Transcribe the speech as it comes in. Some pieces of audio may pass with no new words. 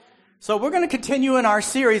So we're going to continue in our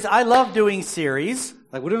series. I love doing series.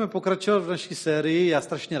 Tak budeme pokračovat v naší sérii. Já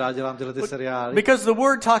strašně rád dělám tyhle ty seriály. Because the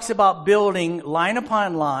word talks about building line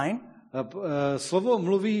upon line. Slovo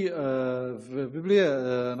mluví v Biblii je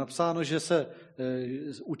napsáno, že se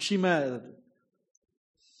učíme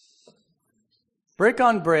brick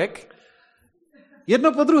on brick.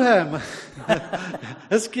 Jedno po druhém.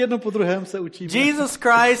 Hezky jedno po druhém se učíme. Jesus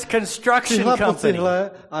Christ Construction Company.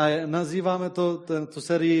 A nazýváme tu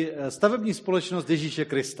sérii Stavební společnost Ježíše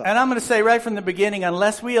Krista. And I'm going to say right from the beginning,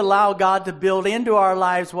 unless we allow God to build into our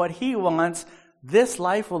lives what he wants, this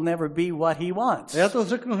life will never be what he wants. A já to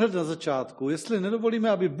řeknu hned na začátku. Jestli nedovolíme,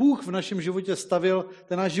 aby Bůh v našem životě stavil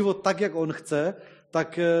ten náš život tak, jak on chce,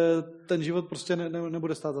 tak ten život prostě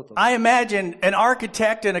nebude stát za to. I imagine an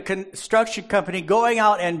architect in a construction company going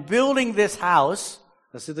out and building this house.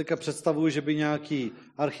 Já si teďka představuju, že by nějaký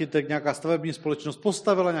architekt, nějaká stavební společnost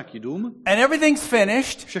postavila nějaký dům. And everything's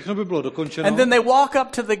finished. Všechno by bylo dokončeno. And then they walk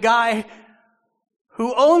up to the guy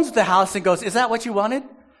who owns the house and goes, "Is that what you wanted?"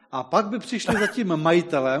 A pak by přišli za tím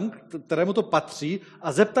majitelem, kterému to patří,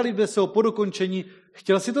 a zeptali by se ho po dokončení,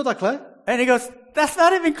 chtěl jsi to takhle? And he goes, "That's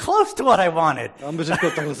not even close to what I wanted." A on by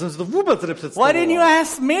řekl, takhle jsem si to vůbec nepředstavoval. Why didn't you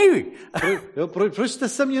ask me? Proč jste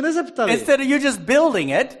se mě nezeptali? Instead of you just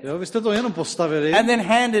building it, vy jste to jenom postavili and then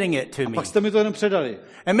handing it to a me. pak jste mi to jenom předali.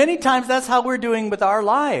 And many times that's how we're doing with our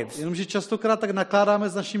lives. Jenomže častokrát tak nakládáme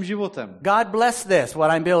s naším životem. God bless this,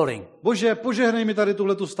 what I'm building. Bože, požehnej mi tady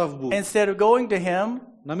tuhletu stavbu. Instead of going to him,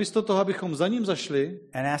 namísto toho, abychom za ním zašli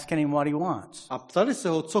and asking him what he wants. A ptali se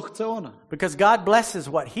ho, co chce on. Because God blesses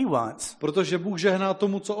what he wants. Protože Bůh žehná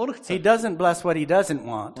tomu, co on chce. He doesn't bless what he doesn't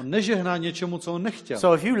want. On nežehná něčemu, co on nechtěl.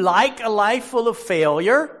 So if you like a life full of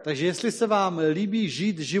failure, takže jestli se vám líbí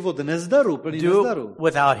žít život nezdaru, plný nezdaru,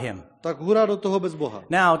 without him. Tak hurá do toho bez Boha.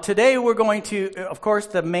 Now, today we're going to, of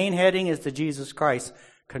course, the main heading is the Jesus Christ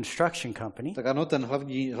Construction Company. Tak ano, ten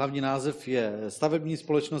hlavní název je Stavební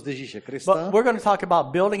společnost Ježíše Krista. But we're going to talk about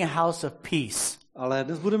building a house of peace. Ale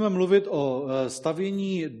dnes budeme mluvit o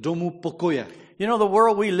stavění domu pokoje. You know, the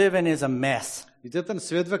world we live in is a mess. Víte, ten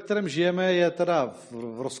svět, ve kterém žijeme, je teda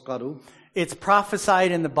v rozkladu. It's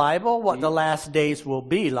prophesied in the Bible what the last days will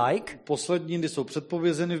be like. Poslední dny jsou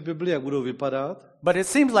předpovězeny v Biblii, jak budou vypadat. But it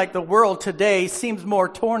seems like the world today seems more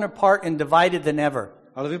torn apart and divided than ever.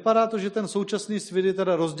 Ale vypadá to, že ten současný svět je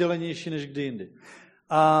teda rozdělenější než kdy jindy.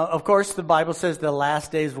 Of course, the Bible says the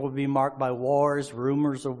last days will be marked by wars,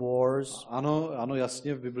 rumors of wars. Ano,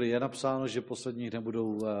 jasně, v Biblii je napsáno, že posledních dnech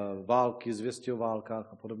budou války, zvěsti o válkách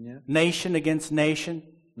a podobně. Nation against nation.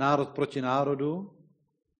 Národ proti národu.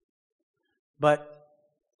 But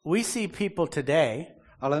we see people today,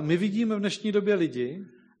 ale my vidíme v dnešní době lidi,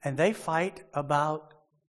 and they fight about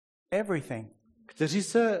everything.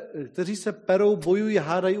 Kteří se perou, bojují,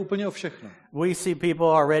 hádají úplně o všechno. We see people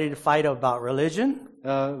are ready to fight about religion.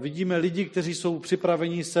 Vidíme lidi, kteří jsou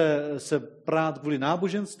připraveni se prát kvůli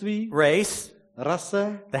náboženství,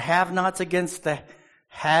 rase, the have-nots against the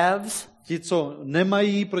haves, ti, co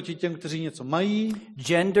nemají, proti těm, kteří něco mají,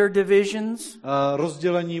 gender divisions,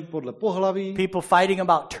 rozdělení podle pohlaví, people fighting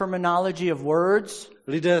about terminology of words,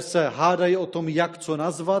 lidé se hádají o tom, jak co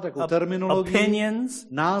nazvat, jako terminologii, opinions,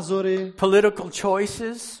 názory, political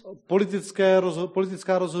choices,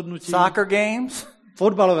 politická rozhodnutí, soccer games,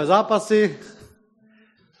 fotbalové zápasy.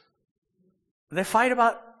 They fight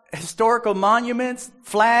about historical monuments,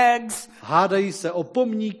 flags. Hádají se o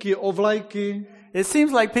pomníky, o vlajky. It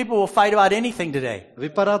seems like people will fight about anything today.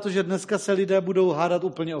 Vypadá to, že dneska se lidé budou hádat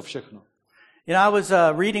úplně o všechno. You know, I was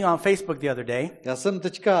reading on Facebook the other day. Já jsem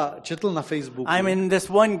teďka četl na Facebooku. I'm in this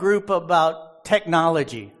one group about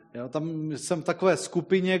technology. Jo, tam jsem v takové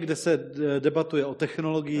skupině, kde se debatuje o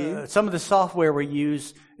technologii. Some of the software we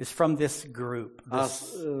use is from this group. A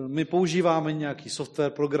my používáme nějaký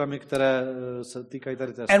software, programy, které se týkají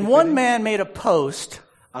tady té skupiny. And one man made a post.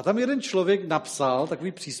 A tam jeden člověk napsal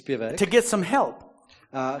takový příspěvek. To get some help.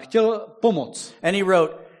 A chtěl pomoc. And he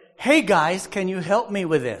wrote, "Hey guys, can you help me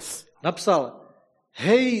with this?" Napsal,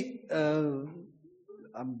 "Hey,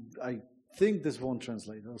 I think this won't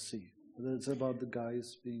translate. I'll see. It's about the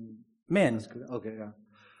guys being men. Okay, yeah.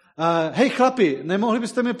 Hej chlapi, nemohli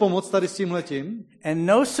byste mi pomoct tady s tímhletím? And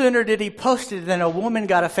no sooner did he post it than a woman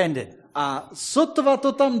got offended. A sotva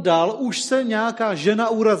to tam dal, už se nějaká žena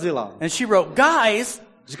urazila. And she wrote, "Guys,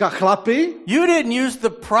 říká, chlapi, you didn't use the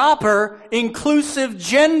proper inclusive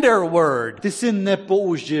gender word. Ty jsi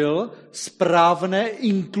nepoužil správné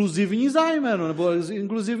inkluzivní zájmeno, nebo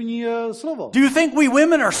inkluzivní slovo. Do you think we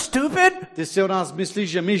women are stupid?" Ty si o nás myslíš,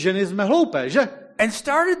 že my ženy jsme hloupé, že? And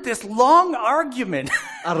started this long argument.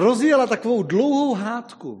 A rozjela takovou dlouhou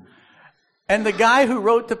hádku. And the guy who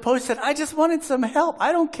wrote the post said, I just wanted some help.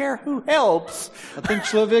 I don't care who helps. A ten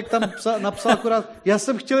člověk tam napsal akorát, já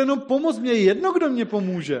jsem chtěl jenom pomoct, mě jedno, kdo mě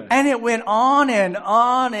pomůže. And it went on and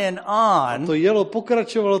on and on. A to jelo,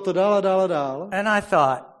 pokračovalo to dál a dál a dál. And I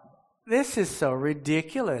thought, this is so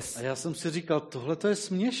ridiculous. A já jsem si říkal, tohle to je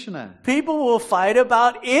směšné. People will fight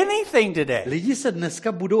about anything today. Lidi se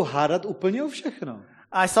dneska budou hádat úplně o všechno.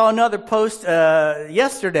 I saw another post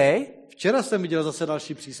yesterday. Včera jsem viděl zase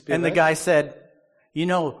další And the příspěvek. guy said, you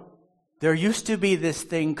know, there used to be this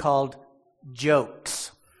thing called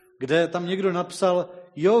jokes. Kde tam někdo napsal,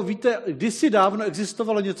 jo, víte, kdysi dávno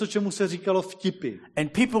existovalo něco, čemu se říkalo vtipy.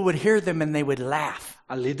 And people would hear them and they would laugh.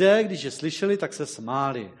 A lidé, když je slyšeli, tak se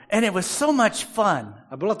smáli. And it was so much fun.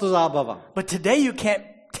 A byla to zábava. But today you can't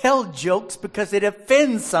tell jokes because it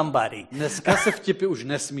offends somebody. Dneska se vtipy už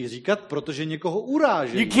nesmí říkat, protože někoho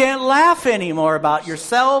uráží. You can't laugh anymore about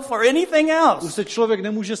yourself or anything Už else. se člověk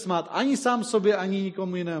nemůže smát ani sám sobě, ani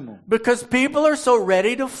nikomu jinému. Because people are so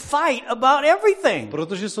ready to fight about everything.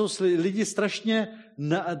 Protože jsou lidi strašně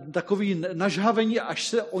takový nažhavení, až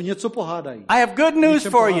se o něco pohádají. I have good news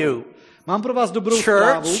for you. Mám pro vás dobrou Church,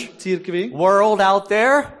 zprávu, církvi world out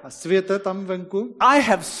there, a světe tam venku. I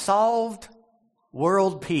have solved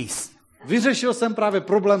world peace. Vyřešil jsem právě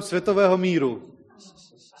problém světového míru.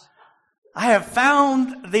 I have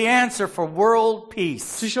found the answer for world peace.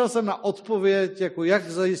 Přišel jsem na odpověď, jako jak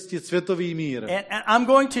zajistit světový mír. And I'm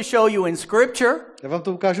going to show you in scripture. Já vám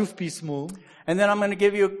to ukážu v písmu. And then I'm going to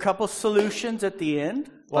give you a couple solutions at the end,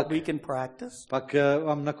 what Pak- we can practice. Pak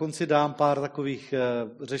vám na konci dám pár takových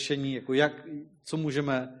řešení, jako co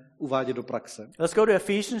můžeme uvádět do praxe. Let's go to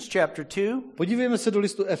Ephesians chapter 2, Podívejme se do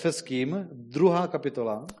listu Efeským, 2.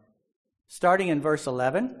 kapitola. starting in verse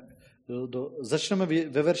 11. Začneme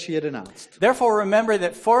ve verši 11. Therefore remember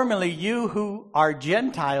that formerly you who are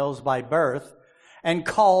Gentiles by birth and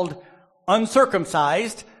called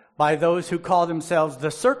uncircumcised by those who call themselves the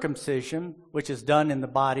circumcision, which is done in the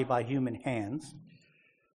body by human hands.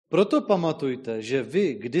 Proto pamatujte, že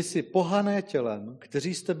vy kdysi pohané tělem,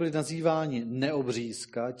 kteří jste byli nazýváni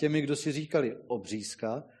neobřízka, těmi, kdo si říkali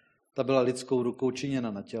obřízka, ta byla lidskou rukou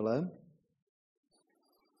činěna na těle.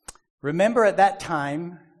 Remember at that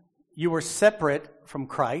time you were separate from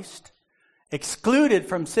Christ, excluded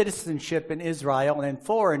from citizenship in Israel and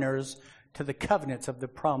foreigners to the covenants of the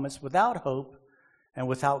promise, without hope and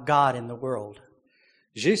without God in the world.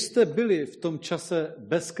 Že jste byli v tom čase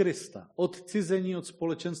bez Krista, odcizení od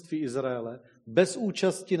společenství Izraele, bez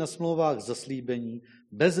účasti na smlouvách zaslíbení,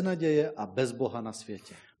 bez naděje a bez Boha na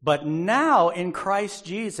světě. But now in Christ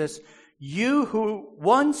Jesus, you who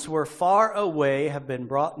once were far away have been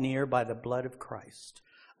brought near by the blood of Christ.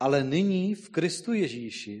 Ale nyní v Kristu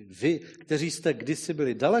Ježíši, vy, kteří jste kdysi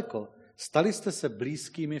byli daleko, stali jste se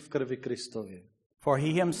blízkými v krvi Kristově. For he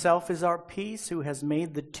himself is our peace, who has made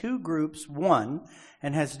the two groups one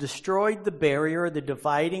and has destroyed the barrier, the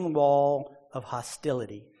dividing wall of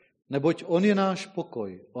hostility. Neboť on je náš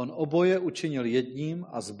pokoj, on oboje učinil jedním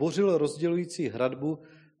a zbořil rozdělující hradbu,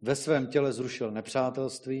 ve svém těle zrušil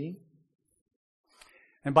nepřátelství.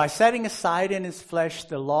 And by setting aside in his flesh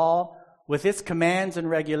the law with its commands and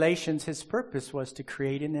regulations, his purpose was to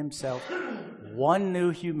create in himself one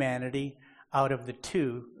new humanity out of the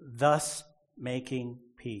two, thus making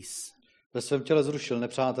peace. Ve svém těle zrušil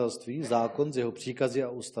nepřátelství, zákon s jeho příkazy a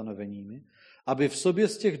ustanoveními, aby v sobě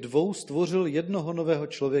z těch dvou stvořil jednoho nového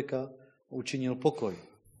člověka a učinil pokoj.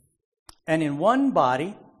 And in one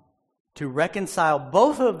body to reconcile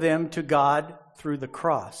both of them to God through the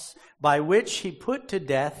cross, by which he put to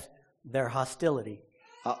death their hostility.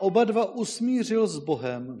 A oba dva usmířil s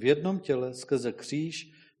Bohem v jednom těle skrze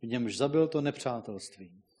kříž, v němž zabil to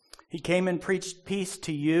nepřátelství. He came and preached peace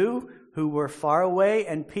to you who were far away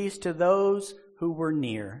and peace to those who were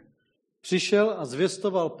near. Přišel a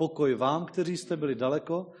zvěstoval pokoj vám, kteří jste byli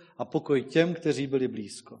daleko, a pokoj těm, kteří byli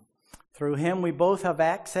blízko. Through him we both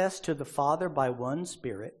have access to the Father by one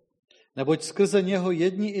Spirit. Neboť skrze něho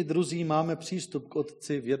jedni i druzí máme přístup k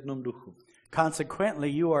Otci v jednom duchu. Consequently,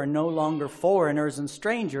 you are no longer foreigners and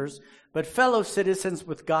strangers, but fellow citizens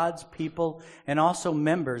with God's people and also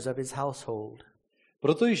members of his household.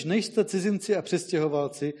 Proto již nejste cizinci a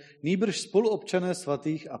přistěhovalci, nýbrž spoluobčané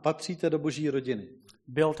svatých a patříte do Boží rodiny.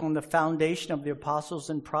 Built on the foundation of the apostles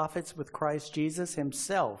and prophets with Christ Jesus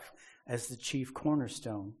himself as the chief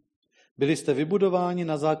cornerstone. Byli jste vybudováni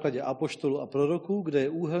na základě apoštolů a proroků, kde je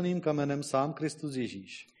úhelným kamenem sám Kristus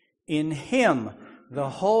Ježíš. In him the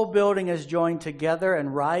whole building is joined together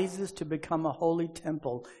and rises to become a holy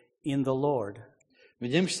temple in the Lord. V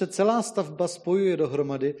němž se celá stavba spojuje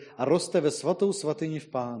dohromady a roste ve svatou svatyni v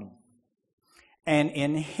Pánu. And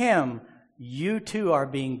in him you too are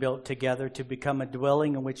being built together to become a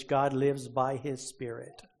dwelling in which God lives by his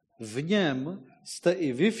Spirit. V něm jste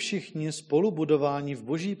i vy všichni spolu budováni v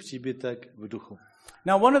Boží příbytek v duchu.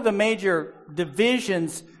 Now, one of the major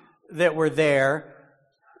divisions that were there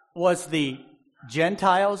was the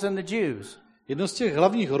Gentiles and the Jews. Jedno z těch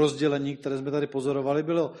hlavních rozdělení, které jsme tady pozorovali,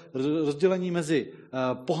 bylo rozdělení mezi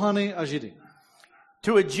pohany a Židy.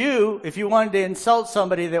 To a Jew, if you wanted to insult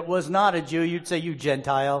somebody that was not a Jew, you'd say, you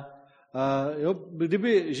Gentile.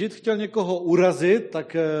 Kdyby Žid chtěl někoho urazit,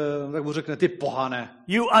 tak mu řekne, ty pohane.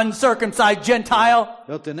 You uncircumcised Gentile.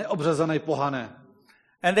 Jo, ty neobřezaný pohane.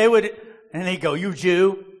 And they go, you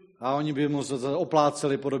Jew. A oni by mu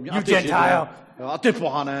opláceli podobně. You a ty Gentile. Židé, a ty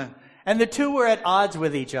pohane. And the two were at odds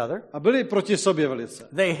with each other. A byli proti sobě velice.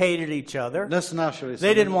 They hated each other. Nesnášeli se.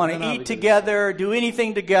 They didn't want to eat together, do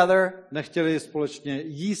anything together. Nechtěli společně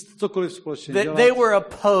jíst, cokoliv společně dělat. They were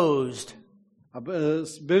opposed. A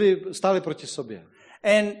stáli proti sobě.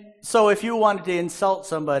 And so if you wanted to insult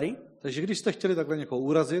somebody, takže když jste chtěli takhle někoho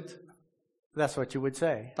urazit, that's what you would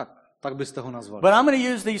say. Tak byste ho nazvali. But I'm going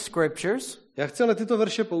to use these scriptures. Já chci ale tyto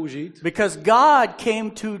verše použít. Because God came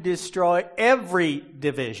to destroy every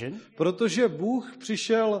division. Protože Bůh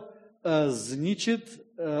přišel zničit,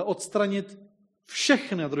 odstranit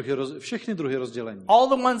všechny druhy rozdělení. All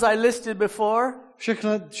the ones I listed before.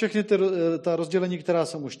 Všechny ta rozdělení, která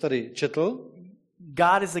jsem už tady četl.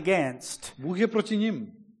 God is against. Bůh je proti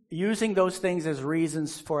nim. Using those things as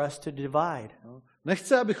reasons for us to divide.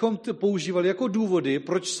 Nechce, abychom to používali jako důvody,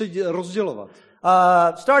 proč se rozdělovat.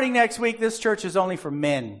 Starting next week, this church is only for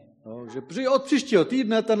men. Že od příštího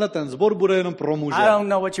týdne ten sbor bude jenom pro muže. I don't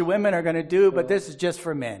know what you women are going to do, but this is just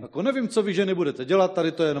for men. Jako nevím, co vy ženy budete dělat,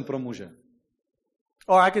 tady to je jenom pro muže.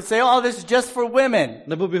 Or I could say, oh, this is just for women.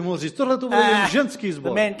 Nebo bych mohl říct, tohle to bude jen ženský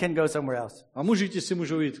sbor. The men can go somewhere else. A muži si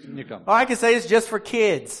můžou jít někam. Or I could say it's just for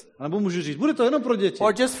kids. A nebo můžu říct, bude to jenom pro děti.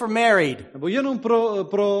 Or just for married. Nebo jenom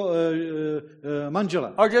pro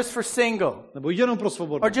manžele. Or just for single. Nebo jenom pro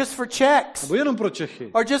svobodné. Or just for Czechs. Nebo jenom pro Čechy.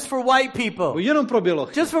 Or just for white people. Nebo jenom pro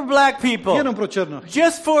bělochy. Just for black people. Jenom pro černochy.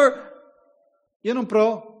 Just for jenom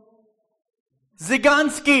pro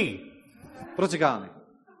Zyganský. Pro cigány.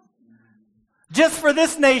 Just for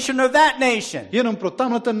this nation or that nation. Jenom pro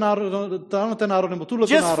tamhle ten národ nebo tuhle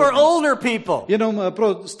Just národ. for older people. Jenom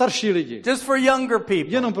pro starší lidi. Just for younger people.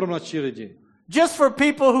 Jenom pro mladší lidi. Just for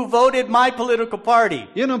people who voted my political party.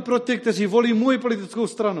 Jenom pro ty, kteří volí moji politickou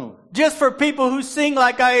stranu. Just for people who sing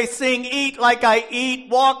like I sing, eat like I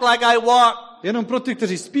eat, walk like I walk. Jenom pro ty,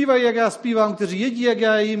 kteří zpívají, jak já zpívám, kteří jedí, jak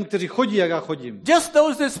já jím, kteří chodí, jak já chodím. Just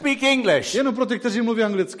those that speak English. Jenom pro ty, kteří mluví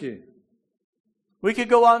anglicky. We could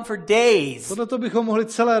go on for days. Tohle to bychom mohli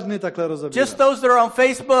celé dny takhle rozebírat. Just those that are on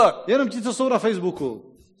Facebook. Jenom ti, co jsou na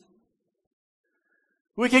Facebooku.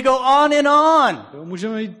 We could go on and on. Jo,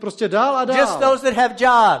 můžeme jít prostě dál a dál. Just those that have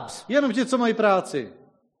jobs. Jenom ti, co mají práci.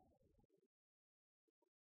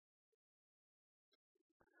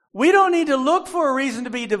 We don't need to look for a reason to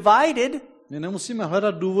be divided. My nemusíme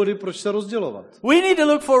hledat důvody, proč se rozdělovat. We need to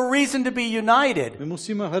look for a reason to be united. My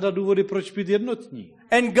musíme hledat důvody, proč být jednotní.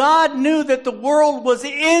 And God knew that the world was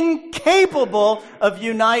incapable of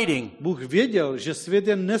uniting. Bůh věděl, že svět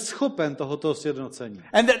je neschopen tohoto sjednocení.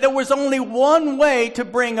 And that there was only one way to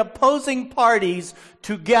bring opposing parties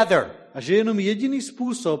together. A že jenom jediný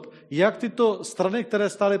způsob, jak tyto strany, které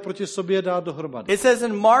stály proti sobě, dát dohromady. It says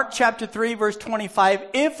in Mark chapter 3 verse 25,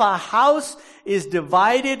 if a house is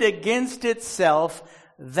divided against itself,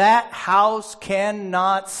 that house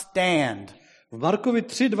cannot stand. V Markovi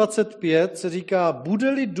 3:25 se říká,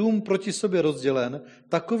 bude-li dům proti sobě rozdělen,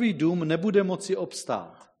 takový dům nebude moci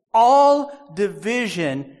obstát. All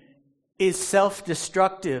division is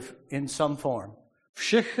self-destructive in some form.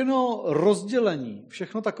 Všechno rozdělení,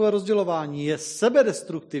 všechno takové rozdělování je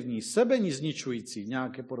sebedestruktivní, sebezničující v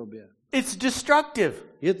nějaké podobě. It's destructive.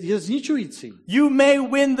 Je zničující. You may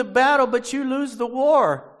win the battle, but you lose the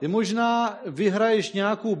war. Je možná vyhraješ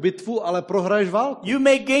nějakou bitvu, ale prohraješ válku. You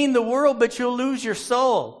may gain the world, but you'll lose your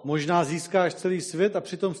soul. Možná získáš celý svět a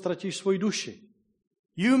přitom ztratíš svoji duši.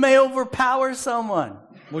 You may overpower someone.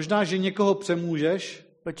 Možná, že někoho přemůžeš,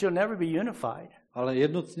 but you'll never be unified. Ale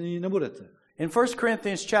jednotní nebudete. In 1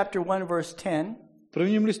 Corinthians chapter 1 verse 10, v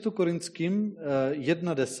prvním listu Korinským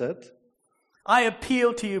 1:10, I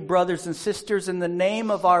appeal to you, brothers and sisters, in the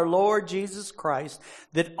name of our Lord Jesus Christ,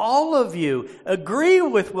 that all of you agree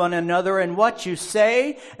with one another in what you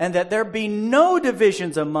say, and that there be no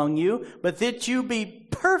divisions among you, but that you be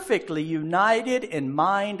perfectly united in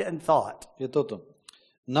mind and thought. Je toto.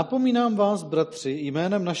 Napomínám vás, bratři,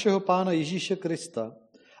 jménem našeho Pána Ježíše Krista,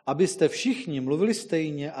 abyste všichni mluvili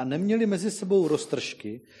stejně a neměli mezi sebou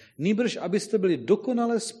roztržky, nýbrž abyste byli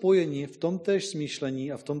dokonale spojeni v tomtéž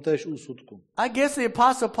smýšlení a v tomtéž úsudku. I guess the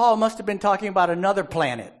Apostle Paul must have been talking about another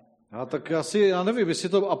planet. A tak já nevím, jestli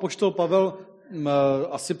to apoštol Pavel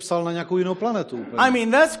asi psal na nějakou jinou planetu. Úplně. I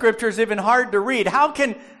mean, that scripture is even hard to read. How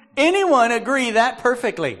can anyone agree that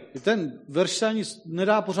perfectly? Ten verš se ani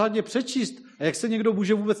nedá pořádně přečíst. A jak se někdo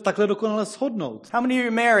může vůbec takhle dokonale shodnout? How many of you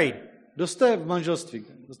are married? Kdo jste v manželství?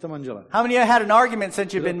 Kdo jste manželé? How many of you had an argument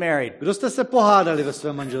since you've been married? Kdo jste se pohádali ve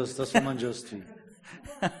svém manželství?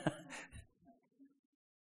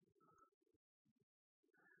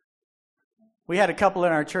 We had a couple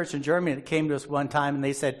in our church in Germany that came to us one time and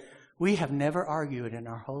they said, we have never argued in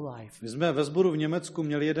our whole life. My jsme ve sboru v Německu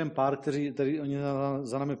měli jeden pár, který oni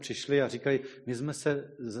za námi přišli a říkali, my jsme se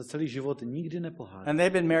za celý život nikdy nepohádali. And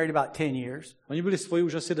they've been married about 10 years. Oni byli svoji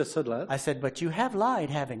už asi 10 let. I said, but you have lied,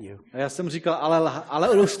 haven't you? A já jsem říkal, ale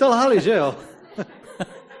už jste lhali, že jo?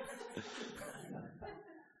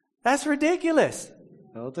 That's ridiculous.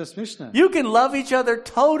 Jo, to je směšné. You can love each other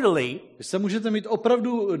totally Vy se můžete mít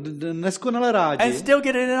opravdu neskonale rádi and still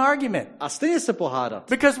get in an argument. a stejně se pohádat.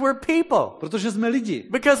 Because we're people. Protože jsme lidi.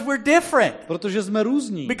 Because we're different. Protože jsme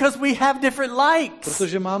různí. Because we have different likes.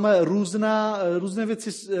 Protože máme různé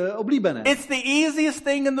věci oblíbené. It's the easiest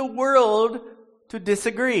thing in the world to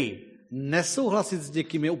disagree. Nesouhlasit s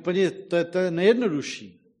někým je úplně, to je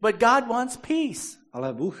nejjednodušší. But God wants peace.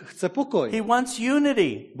 Ale Bůh chce pokoj. He wants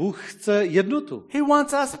unity. Bůh chce jednotu. He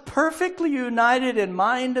wants us perfectly united in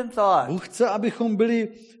mind and thought. Bůh chce, abychom byli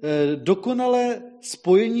dokonale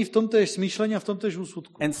spojení v tomtéž smýšlení a v tomtéž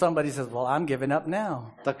úsudku. And somebody says, well, I'm giving up now.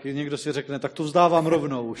 Tak někdo si řekne, tak to vzdávám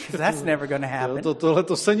rovnou už. That's never going to happen. Tohle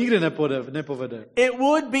to se nikdy nepovede. It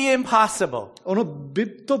would be impossible. Ono by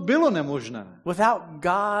to bylo nemožné. Without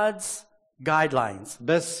God's guidelines.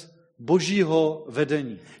 Bez Božího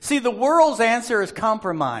vedení. See, the world's answer is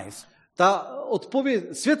compromise.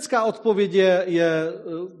 Světská odpověď je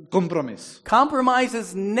kompromis. Compromise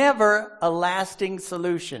is never a lasting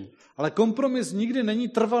solution. Ale kompromis nikdy není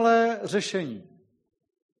trvalé řešení.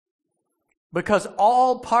 Because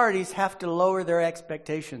all parties have to lower their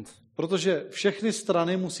expectations. Protože všechny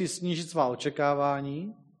strany musí snížit svá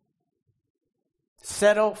očekávání.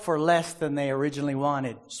 Settle for less than they originally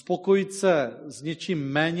wanted. Spokojit se s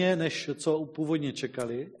něčím méně, než co původně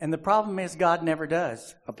čekali. And the problem is God never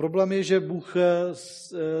does. A problém je, že Bůh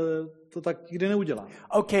to tak nikdy neudělá.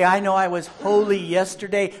 Okay, I know I was holy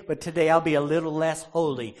yesterday, but today I'll be a little less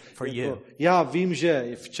holy for you. Já vím,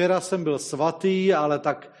 že včera jsem byl svatý, ale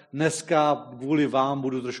tak dneska kvůli vám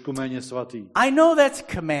budu trošku méně svatý. I know that's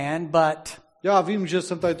command, but já vím, že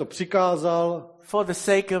jsem tady to přikázal, for the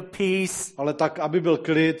sake of peace, ale tak, aby byl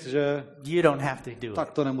klid, že you don't have to do tak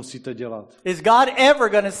it. to nemusíte dělat. Is God ever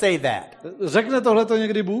going to say that? Řekne tohleto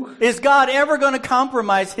někdy Bůh? Is God ever going to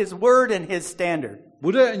compromise his word and his standard?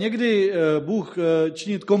 Bude někdy Bůh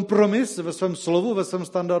činit kompromis ve svém slovu, ve svém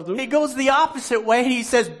standardu? He goes the opposite way. He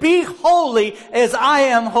says, be holy as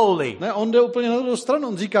I am holy. Ne, on jde úplně na druhou stranu.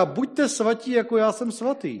 On říká, buďte svatí, jako já jsem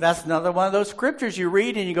svatý. That's another one of those scriptures you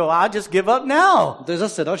read and you go, I'll just give up now. To je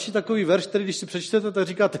zase další takový verš, který když si přečtete, tak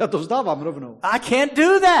říkáte, já to vzdávám rovnou. I can't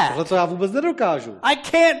do that. Tohle to já vůbec nedokážu. I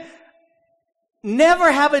can't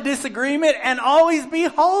never have a disagreement and always be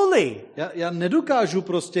holy. Já nedokážu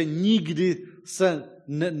prostě nikdy se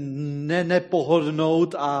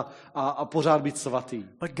nepohodnout a pořád být svatý.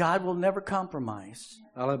 But God will never compromise.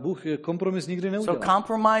 Ale Bůh kompromis nikdy neudělá. So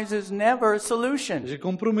compromise is never a solution. Že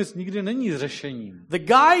kompromis nikdy není řešením. The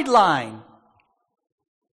guideline.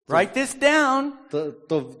 Write this down.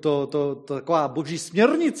 To taková boží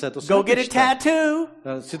směrnice. To si Go get a tattoo.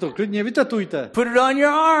 Si to klidně vytetujte. Put it on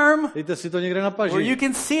your arm. Dejte si to někde na paži. Where you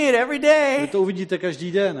can see it every day. Vy to uvidíte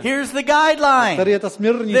každý den. Here's the guideline. Tady je ta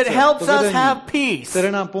směrnice. That helps us have peace.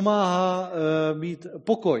 Které nám pomáhá mít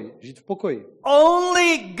pokoj, žít v pokoji.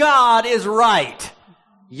 Only God is right.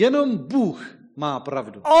 Jenom Bůh má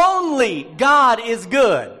pravdu. Only God is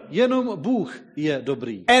good. Jenom Bůh je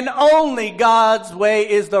dobrý. And only God's way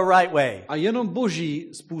is the right way. A jenom Boží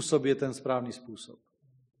způsob je ten správný způsob.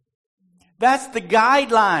 That's the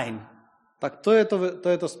guideline. Tak to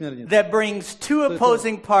je to směrnice. That brings two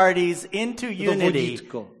opposing parties into unity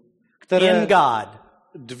vodítko, které in God.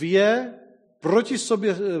 Dvě proti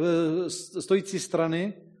sobě stojící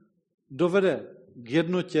strany dovede k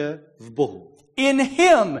jednotě v Bohu. In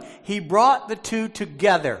him he brought the two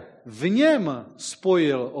together. V něm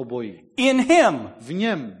spojil obojí. In him. V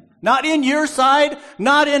něm. Not in your side,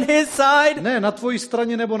 not in his side. Ne na tvojí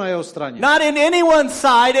straně nebo na jeho straně. Not in anyone's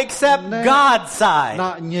side except God's side.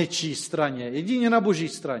 Na něčí straně, jedině na Boží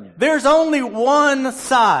straně. There's only one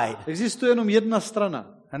side. Existuje jenom jedna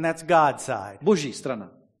strana. And that's God's side. Boží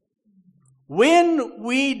strana. When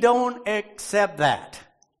we don't accept that,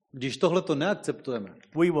 Když tohleto neakceptujeme,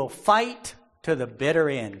 we will fight to the bitter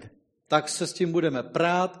end tak se s tím budeme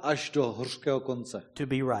prát až do hořkého konce. to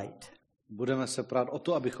be right. Budeme se prát o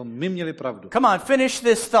to, abychom my měli pravdu. Come on, finish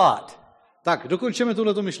this thought. Tak, dokončíme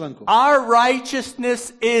tuhleto myšlenku. Our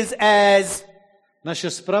righteousness is as Naše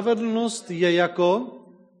spravedlnost je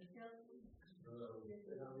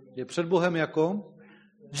před Bohem jako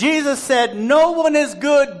Jesus said, no one is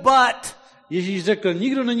good but. Ježíš řekl,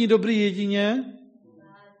 nikdo není dobrý jedině.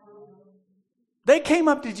 They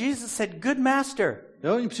came up to Jesus and said, good master.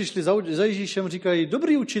 Jo, oni přišli za Ježíšem, říkají,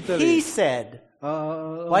 dobrý učiteli. He said,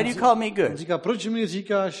 why do you call me On good? říká, proč mi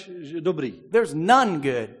říkáš že dobrý? There's none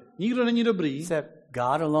good Nikdo není dobrý, except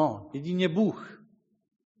God alone. jedině Bůh.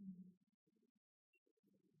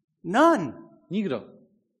 None. Nikdo.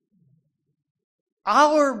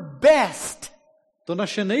 Our best To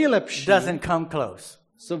naše nejlepší doesn't come close.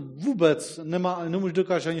 se vůbec nemůže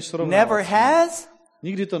dokáže ani srovnávat. Never has.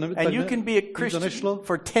 Nikdy to And you can be a to Christian nešlo.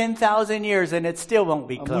 for 10,000 years and it still won't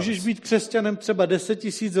be A můžeš close. být křesťanem třeba 10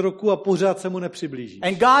 000 roků a pořád se mu nepřiblížíš.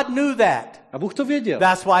 And God knew that. A Bůh to věděl.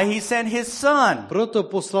 That's why he sent his son Proto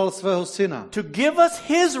poslal svého syna, to give us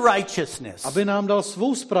his righteousness. aby nám dal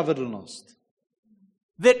svou spravedlnost.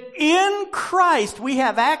 That in Christ we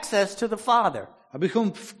have access to the Father.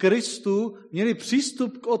 Abychom v Kristu měli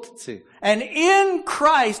přístup k Otci. And in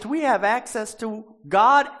Christ we have access to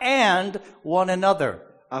God and one another.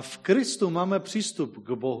 A v Kristu máme přístup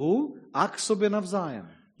k Bohu a k sobě navzájem.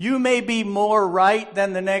 You may be more right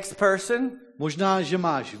than the next person, Možná, že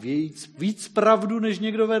máš víc pravdu než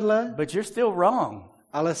někdo vedle, but you're still wrong.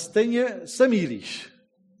 ale stejně se mýlíš.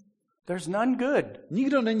 There's none good.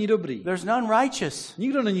 Nikdo není dobrý. There's none righteous.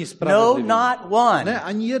 Nikdo není No, spravedlivý. not one. Ne,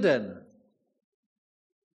 ani jeden.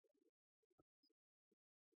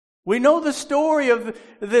 We know the story of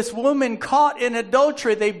this woman caught in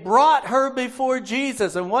adultery. They brought her before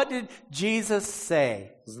Jesus. And what did Jesus say?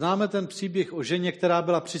 Známe ten příběh o ženě, která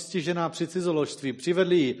byla přistižená při cizoložství.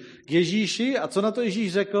 Přivedli ji k Ježíši a co na to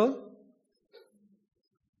Ježíš řekl?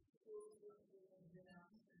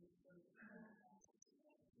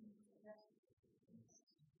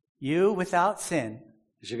 You without sin,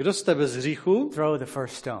 Že kdo jste bez hříchu, throw the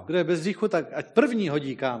first stone. kdo je bez hříchu, tak ať první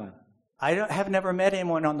hodí kámen. I have never met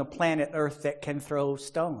anyone on the planet Earth that can throw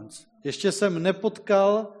stones. Ještě jsem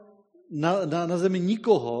nepotkal na zemi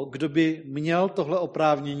nikoho, kdo by měl tohle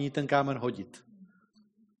oprávnění ten kámen hodit.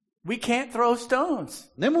 We can't throw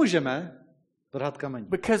stones Nemůžeme vrhat kamení.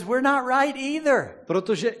 because we're not right either.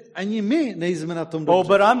 Protože ani my nejsme na tom Oh, dobře.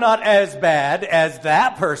 but I'm not as bad as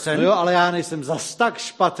that person. No jo, ale já nejsem zas tak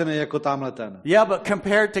špatný jako tamhle ten. Yeah, but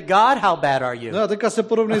compared to God, how bad are you? No a teďka se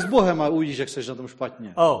porovnej s Bohem a uvidíš, jak seš na tom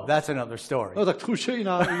špatně. Oh, that's another story. No tak to už je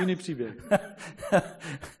jiný příběh.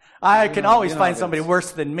 I can always jiná find věc. somebody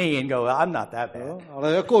worse than me and go, I'm not that bad. No,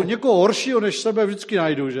 ale jako někoho horšího než sebe vždycky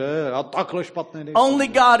najdu, že? Já takhle špatný nejsem. Only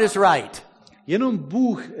God is right. Jenom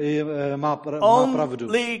Bůh má pravdu.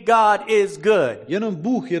 Only God is good. Jenom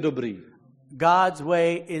Bůh je dobrý. God's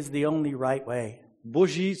way is the only right way.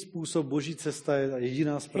 Boží způsob, boží cesta je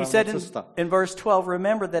jediná He správná said cesta. in verse 12,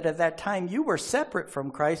 remember that at that time you were separate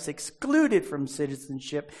from Christ, excluded from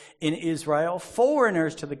citizenship in Israel,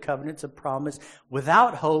 foreigners to the covenants of promise,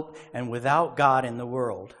 without hope and without God in the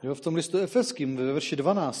world. Jo, v tom listu Efeským ve verši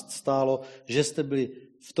 12 stálo, že jste byli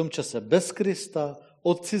v tom čase bez Krista,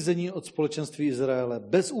 odcizení od společenství Izraele,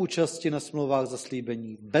 bez účasti na smlouvách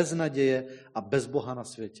zaslíbení, bez naděje a bez Boha na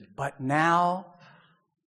světě. But now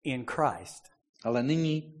in Christ, Ale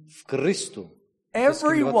nyní v Kristu.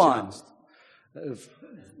 everyone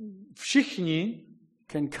Všichni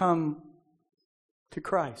can come to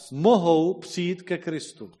Christ, mohou přijít ke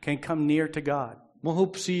Kristu. can come near to God.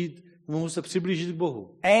 Mohou se přiblížit k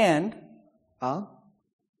Bohu. And A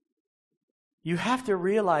you have to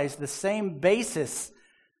realize the same basis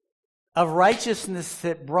of righteousness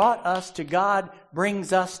that brought us to God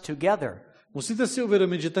brings us together. musíte si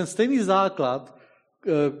uvědomit, že ten stejný základ,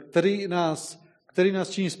 který nás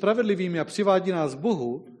činí spravedlivými a přivádí nás k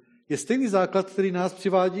Bohu, je stejný základ, který nás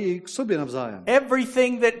přivádí i k sobě navzájem.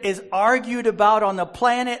 Everything that is argued about on the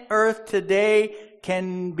planet Earth today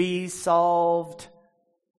can be solved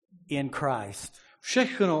in Christ.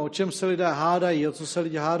 Všechno, o čem se lidé hádají, o co se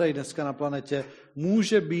lidé hádají dneska na planetě,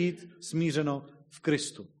 může být smířeno v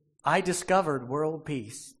Kristu. I discovered world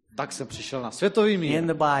peace. Tak jsem přišel na světový mír. In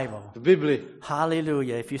the Bible. V Bibli.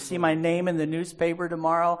 Hallelujah. If you see my name in the newspaper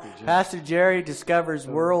tomorrow, Pastor Jerry discovers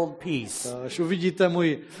world peace. Až uvidíte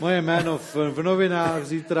moje jméno v novinách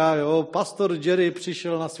zítra, jo, pastor Jerry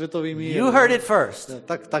přišel na světový mír. You heard it first.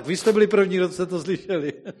 Tak vy jste byli první, kdo jste to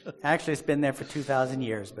slyšeli. Actually, it's been there for 2,000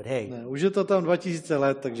 years, but hey. Ne, už je to tam 2000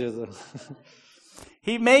 let, takže to...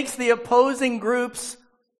 He makes the opposing groups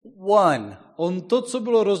one. On to, co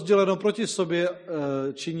bylo rozděleno proti sobě,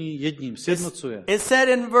 činí jedním, sjednocuje. It said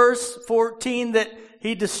in verse 14 that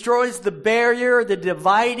he destroys the barrier, the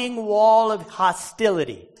dividing wall of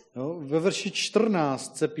hostility. No, ve verši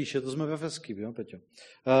 14 se píše, to jsme ve Efeským, jo, Peťo.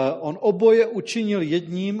 On oboje učinil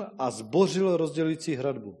jedním a zbořil rozdělující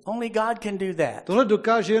hradbu. Only God can do that. Tohle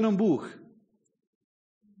dokáže jenom Bůh.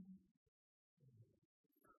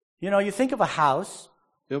 You know, you think of a house.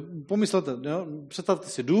 Jo, pomyslete, jo, představte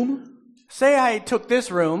si dům. Say I took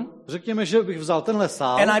this room. Řekněme, že bych vzal tenhle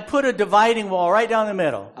sál. And I put a dividing wall right down the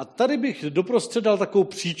middle. A tady bych doprostřed dal takovou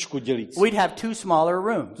příčku dělící. We'd have two smaller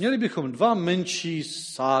rooms. Měli bychom dva menší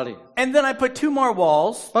sály. And then I put two more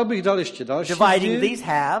walls. Pak bych dal ještě další dividing zdi, these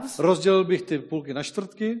halves. Rozdělil bych ty půlky na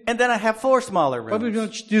čtvrtky. And then I have four smaller Pak bych rooms. měl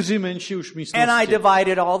 4 menší už místnosti. And I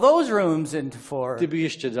divided all those rooms into four. Ty bych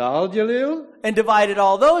ještě dál dělil. And divided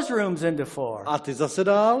all those rooms into four. A ty zase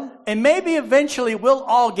dál. And maybe eventually we'll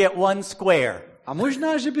all get one square. A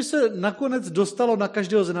možná, že by se nakonec dostalo na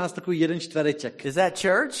každého z nás takový jeden čtvereček. Is that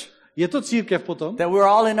church? Je to církev potom? That we're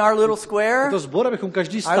all in our little square? Je to sbor, abychom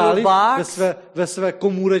každý stáli ve své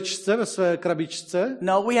komůrečce, ve své krabičce?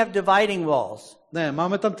 No, we have dividing walls. Ne,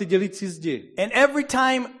 máme tam ty dělící zdi. And every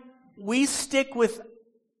time we stick with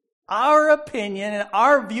our opinion and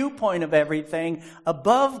our viewpoint of everything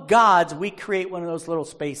above God's, we create one of those little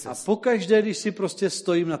spaces. A pokaždé, když si prostě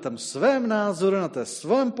stojím na tom svém názoru, na té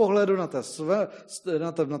svém pohledu,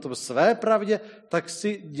 na tom své pravdě, tak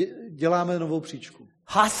si děláme novou příčku.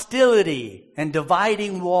 Hostility and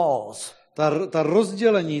dividing walls. Ta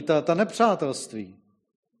rozdělení, ta nepřátelství,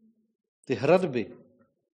 ty hradby.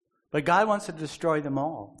 But God wants to destroy them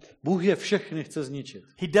all. Bůh je všechny chce zničit.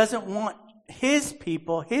 He doesn't want his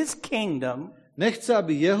people, his kingdom, nechce,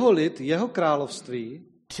 aby jeho lid, jeho království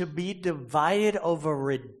to be divided over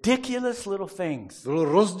ridiculous little things. Bylo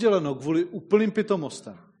rozděleno kvůli úplným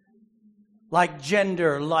pitomostem. Like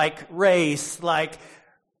gender, like race, like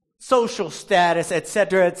social status, etc.,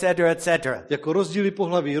 etc., etc. Jako rozdíly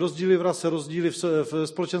pohlaví, rozdíly v rase, rozdíly v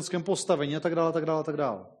společenském postavení a tak dále, tak dále, tak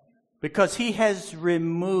dále. Because he has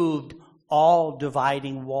removed all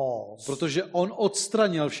dividing walls. Protože on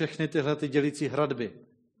odstranil všechny tyhle ty dělící hradby.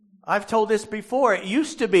 I've told this before. It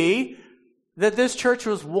used to be that this church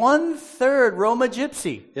was 1/3 Roma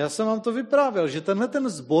Gypsy. Já jsem vám to vyprávěl, že tenhle ten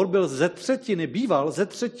sbor byl býval ze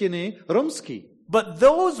třetiny romský. But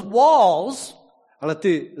those walls ale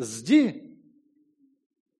ty zdi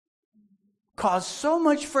caused so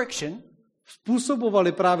much friction.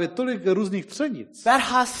 Způsobovaly právě tolik různých třenic. That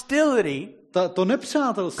hostility to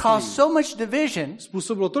nepřátelství caused so much division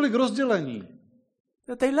způsobilo tolik rozdělení,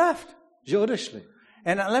 that they left. že odešli.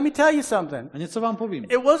 And let me tell you something. A něco vám povím.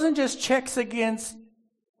 It wasn't just Czechs against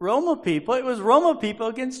Roma people, it was Roma people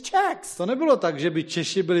against Czechs. To nebylo tak, že by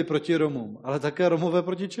Češi byli proti Romům, ale také Romové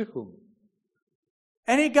proti Čechům.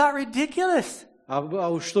 And it got ridiculous. A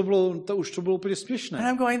už to bylo úplně směšné. And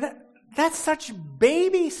I'm going, that's such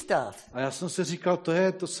baby stuff. A já jsem si říkal,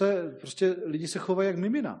 prostě lidi se chovají jak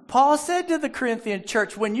mimina. Paul said to the Corinthian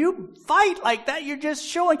church, when you fight like that, you're just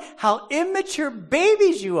showing how immature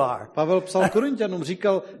babies you are. Pavel psal Korinťanům,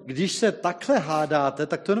 říkal, když se takhle hádáte,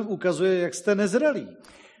 tak to jenom ukazuje, jak jste nezrelí.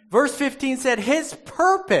 Verse 15 said, his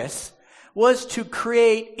purpose was to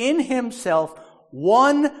create in himself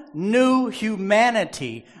one new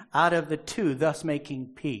humanity out of the two, thus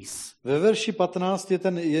making peace. Ve verši 15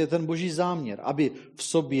 je ten boží záměr, aby v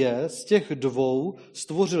sobě z těch dvou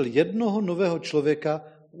stvořil jednoho nového člověka,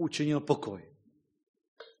 učinil pokoj.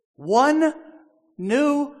 One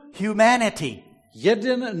new humanity.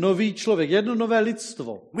 Jeden nový člověk, jedno nové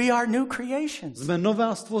lidstvo. We are new creations. Jsme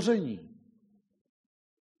nová stvoření.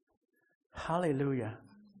 Hallelujah.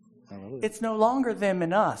 It's no longer them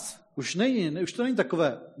and us. Už to není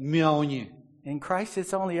takové my a oni. In Christ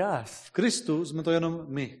it's only us. V Kristu jsme to jenom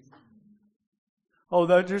my. Oh,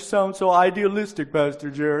 that just sounds so idealistic,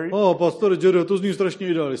 Pastor Jerry. Pastor Jerry, to zní strašně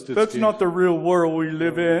idealisticky. That's not the real world we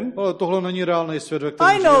live in. Ale tohle není reálný svět, ve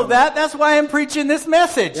kterém I know that. That's why I'm preaching this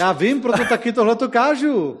message. Já vím, proto taky tohleto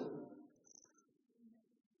kážu.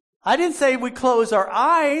 I didn't say we close our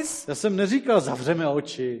eyes. Já jsem neříkal, zavřeme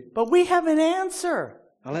oči. But we have an answer.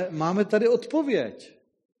 Ale máme tady odpověď.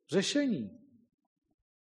 Řešení.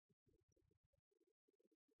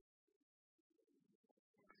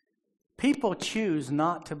 People choose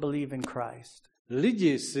not to believe in Christ.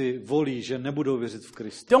 Lidi si volí, že nebudou věřit v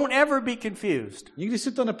Krista. Don't ever be confused. Nikdy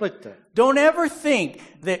si to nepleťte. Don't ever think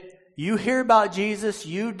that you hear about Jesus,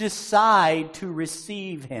 you decide to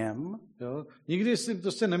receive him. Jo? Nikdy si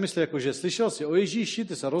prostě nemyslí, jako, že slyšel jsi o Ježíši,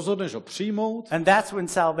 ty se rozhodneš ho přijmout And that's when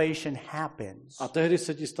salvation happens. a tehdy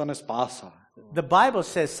se ti stane spása. The Bible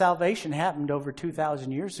says salvation happened over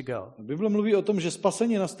 2,000 years ago. Bible mluví o tom, že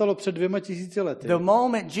spasení nastalo před 2000 lety. The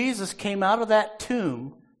moment Jesus came out of that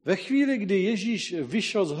tomb, Ve chvíli, kdy Ježíš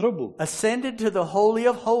vyšel z hrobu, ascended to the Holy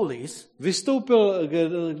of Holies, vystoupil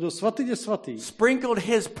do svatyně svatých, sprinkled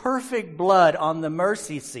his perfect blood on the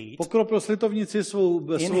mercy seat, pokropil slitovnici svou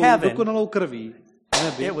heaven, dokonalou krví v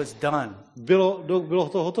nebi, it was done. bylo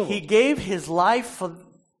to hotovo. He gave his life for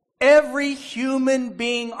every human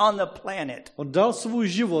being on the planet. On dal svůj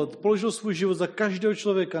život, položil svůj život za každého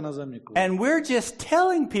člověka na zemi. And we're just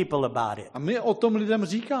telling people about it. A my o tom lidem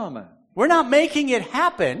říkáme. We're not making it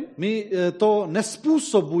happen. My to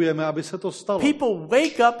nespůsobujeme, aby se to stalo. People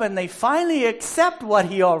wake up and they finally accept what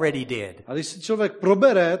he already did. A když si člověk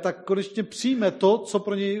probere, tak konečně přijme to, co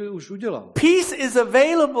pro něj už udělal. Peace is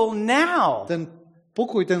available now. Ten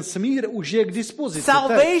pokoj, ten smír už je k dispozici.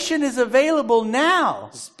 Salvation is available now.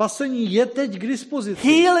 Spasení je teď k dispozici.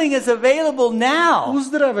 Healing is available now.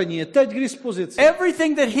 Uzdravení je teď k dispozici.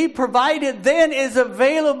 Everything that he provided then is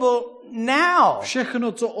available now.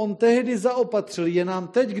 Všechno, co on tehdy zaopatřil, je nám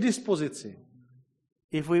teď k dispozici.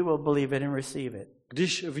 If we will believe it and receive it.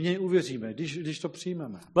 Když v něj uvěříme, když to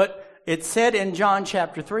přijmeme. But it said in John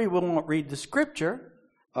chapter 3, we won't read the scripture.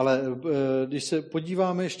 Ale když se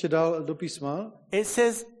podíváme ještě dál do písma, It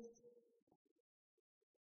says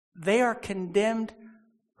they are condemned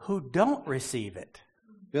who don't receive it.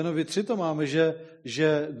 v Janovi 3 to máme,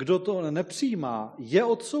 že kdo to nepřijímá, je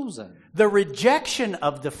odsouzen. The rejection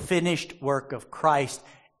of the finished work of Christ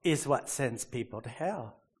is what sends people to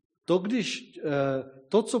hell.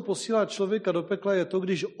 To, co posílá člověka do pekla, je to,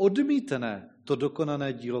 když odmítne to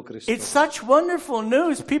dokonané dílo Krista. It's such wonderful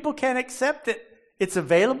news. People can accept it. It's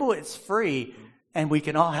available, it's free, and we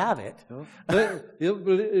can all have it.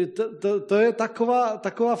 To je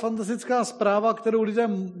taková fantastická zpráva, kterou lidé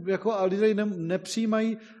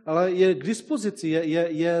nepřijímají, ale je k dispozici,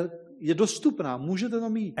 je dostupná, můžete to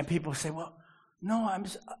mít. And people say, well, no,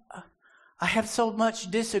 I have so much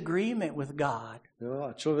disagreement with God. Jo,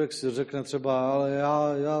 a člověk si řekne třeba, ale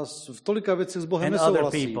já v tolika věcech s Bohem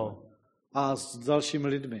nesouhlasím. A s dalšími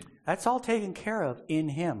lidmi. That's all taken care of in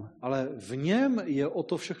him. Ale v něm je o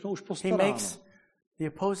to všechno už postaráno. He makes the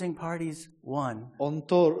opposing parties one. On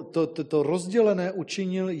to rozdělené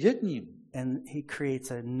učinil jedním. And he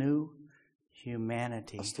creates a new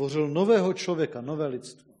humanity. A stvořil nového člověka, nové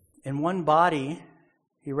lidstvo. In one body,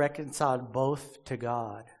 he reconciled both to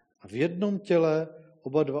God. A v jednom těle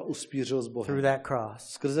oba dva uspířil s Bohem. Through that cross.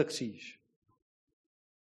 Skrze kříž.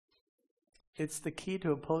 It's the key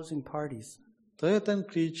to opposing parties. To je ten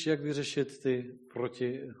klíč, jak vyřešit ty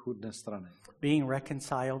protichůdné strany. Being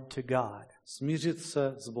reconciled to God. Smířit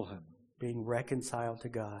se s Bohem. Being reconciled to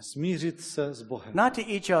God. Smířit se s Bohem. Not to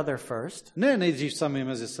each other first. Ne nejdřív sami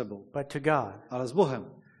mezi sebou. But to God. Ale s Bohem.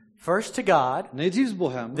 First to God. Nejdřív s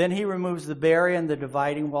Bohem. Then he removes the barrier and the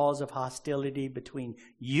dividing walls of hostility between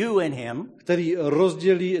you and him.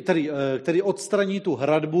 Který odstraní tu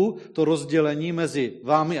hradbu, to rozdělení mezi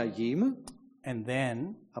vámi a jím. And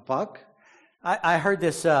then, a pak? I heard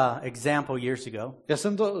this example years ago. Já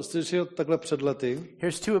jsem to slyšel takhle před lety.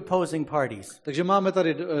 Here's two opposing parties. Takže máme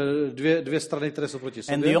tady dvě strany, které jsou proti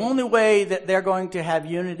sobě. And the only way that they're going to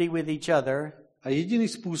have unity with each other a jediný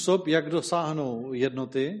způsob, jak dosáhnou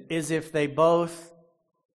jednoty, is if they both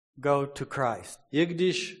go to Christ. Je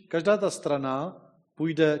když každá ta strana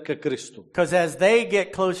půjde ke Kristu. Because as they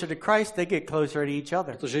get closer to Christ, they get closer to each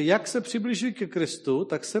other. Protože jak se přibližují ke Kristu,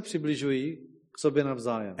 tak se přibližují k sobě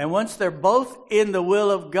navzájem. And once they're both in the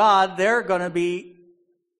will of God, they're going to be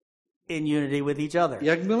in unity with each other.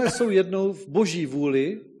 Jakmile jsou jednou v Boží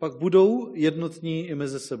vůli, pak budou jednotní i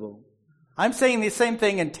mezi sebou. I'm saying the same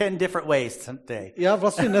thing in 10 different ways today. Já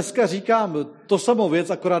vlastně dneska říkám to samou věc,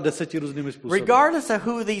 akorát 10 různými způsoby. Regardless of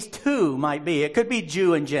who these two might be, it could be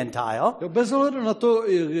Jew and Gentile. Jo, bez ohledu na to,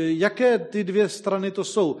 jaké ty dvě strany to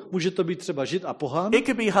jsou. Může to být třeba Žid a pohan. It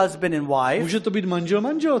could be husband and wife. Může to být manžel,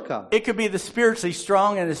 manželka. It could be the spiritually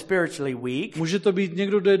strong and the spiritually weak. Může to být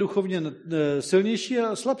někdo, kdo je duchovně silnější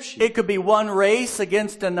a slabší. It could be one race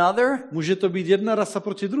against another. Může to být jedna rasa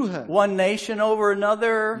proti druhé. One nation over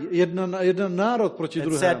another. Jeden národ proti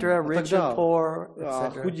druhému. Rich and poor, a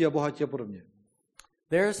chudí a bohatí a podobně.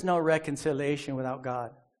 There is no reconciliation without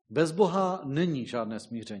God. Bez Boha není žádné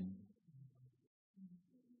smíření.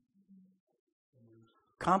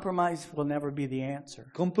 Compromise will never be the answer.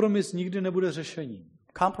 Kompromis nikdy nebude řešení.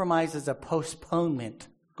 Compromise is a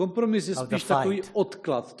postponement. Kompromis je spíš takový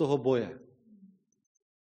odklad toho boje.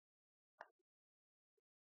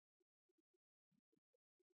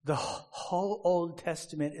 The whole Old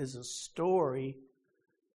Testament is a story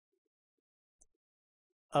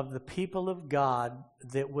of the people of God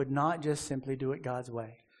that would not just simply do it God's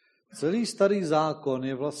way. Celý starý zákon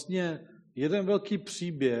je vlastně jeden velký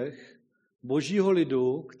příběh božího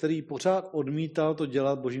lidu, který pořád odmítal to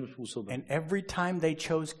dělat božím způsobem. And every time they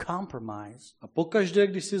chose compromise, A pokaždé,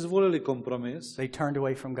 když si zvolili kompromis, they turned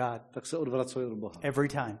away from God. tak se odvraceli od Boha. Every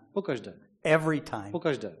time. Pokaždé. Every time.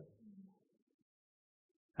 Pokaždé.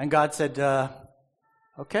 And God said,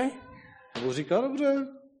 okay. A Bůh říká, dobře.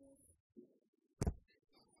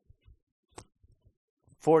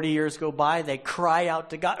 40 years go by, they cry out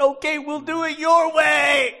to God, okay, we'll do it your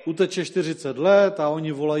way. Uteče 40 let a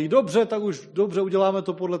oni volají, dobře, tak už dobře, uděláme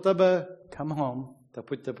to podle tebe. Come home. Tak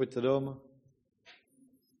pojďte dom.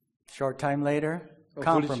 Short time later,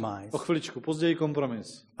 compromise. O chviličku, později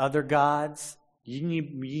kompromis. Other gods,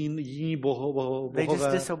 Jiní bohové. they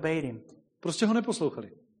just disobeyed him. Prostě ho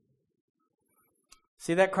neposlouchali.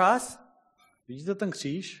 See that cross? Vidíte ten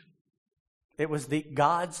kříž? It was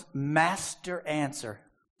God's master answer.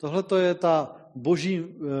 Tohle to je ta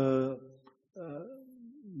boží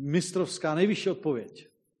mistrovská nejvyšší odpověď.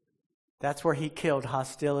 That's where he killed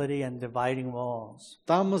hostility and dividing walls.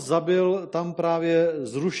 Tam právě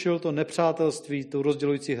zrušil to nepřátelství, tu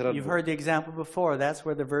rozdělující hradu. You've heard the example before. That's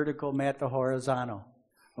where the vertical met the horizontal.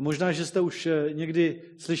 A možná, že jste už někdy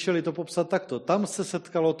slyšeli to popsat takto. Tam se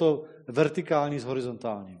setkalo to vertikální s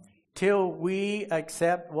horizontálním. Till we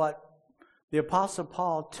accept what the Apostle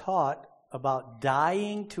Paul taught about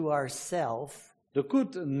dying to ourselves,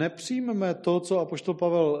 Dokud nepřijmeme to, co apoštol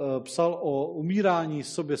Pavel psal o umírání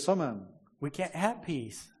sobě samém, we can't have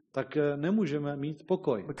peace. tak nemůžeme mít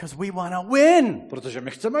pokoj. Because we want to win. Protože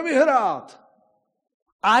my chceme vyhrát.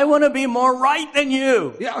 I want to be more right than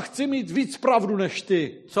you. Já chci mít víc pravdu než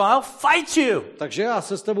ty. So I'll fight you. Takže já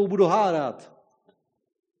se s tebou budu hádat.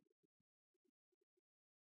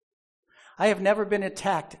 I have never been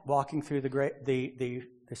attacked walking through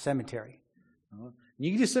the cemetery.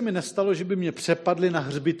 Nikdy se mi nestalo, že by mě přepadli na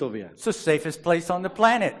hřbitově. It's the safest place on the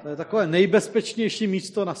planet. To je takové nejbezpečnější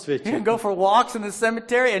místo na You světě. can go for walks in the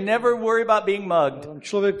cemetery and never worry about being mugged. Tam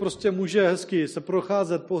člověk prostě může hezky se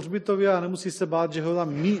procházet po hřbitově a nemusí se bát, že ho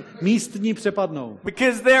tam místní přepadnou.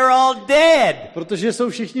 Because they're all dead. Protože jsou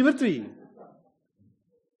všichni mrtví.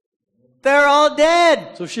 They're all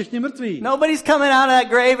dead. Jsou všichni mrtví. Nobody's coming out of that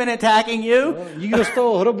grave and attacking you. Nikdo z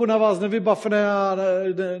toho hrobu na vás nevybafne a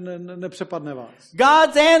nepřepadne vás.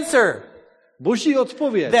 God's answer. Boží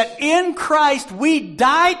odpověď That in Christ we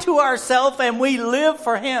die to ourselves and we live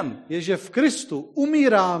for him. je, že v Kristu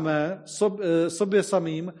umíráme sobě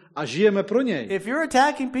samým a žijeme pro něj. If you're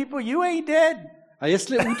attacking people, you ain't dead. A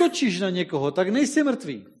jestli útočíš na někoho, tak nejsi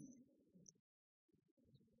mrtvý.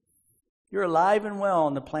 You're alive and well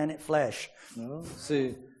on the planet flesh. No,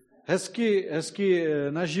 jsi hezky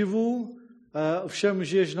naživu, všem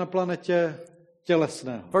žiješ na planetě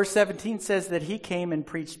tělesného. Verse 17 says that he came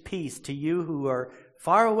and preached peace to you who are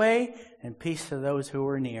far away and peace to those who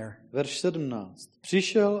are near. Verš 17.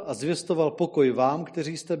 Přišel a zvěstoval pokoj vám,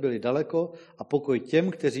 kteří jste byli daleko, a pokoj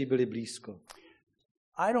těm, kteří byli blízko.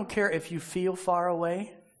 I don't care if you feel far away.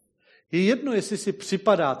 Je jedno, jestli si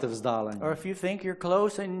připadáte vzdáleně. Or if you think you're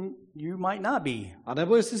close and you might not be. A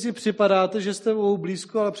nebo jestli si připadáte, že jste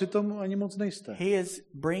blízko, ale přitom ani moc nejste. He is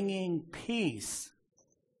bringing peace.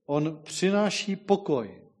 On přináší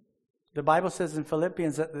pokoj. The Bible says in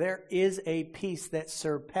Philippians that there is a peace that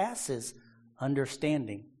surpasses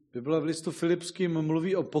understanding. Bible v listu Filipským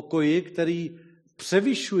mluví o pokoji, který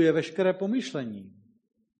převyšuje veškeré pomyšlení.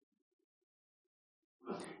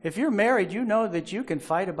 If you're married, you know that you can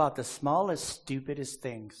fight about the smallest, stupidest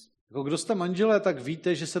things. Jako kdo jste manželé, tak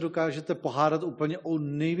víte, že se dokážete pohádat úplně o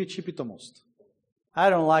největší pitomost. I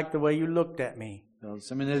don't like the way you looked at me. Jo,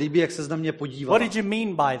 se mi nelíbí, jak se na mě podívala. What did you mean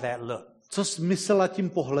by that look? Co jsi myslela tím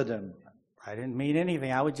pohledem? I didn't mean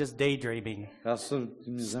anything. I was just daydreaming. Já jsem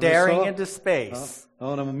Staring into space.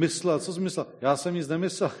 No, nebo myslel, co jsi myslel? Já jsem nic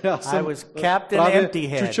nemyslel. I was Captain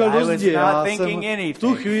Emptyhead. čučel do I was zdi. not Já thinking jsem anything. v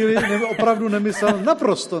tu chvíli opravdu nemyslel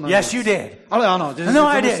naprosto na Yes, nic. you did. Ale ano. No,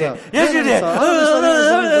 I did. Yes, you did.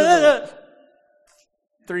 Nemyslel.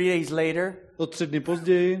 3 days later, O 3 dny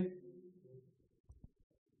později.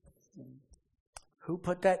 who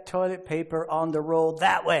put that toilet paper on the roll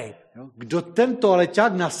that way? Kdo ten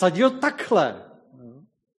toaleťák nasadil takhle?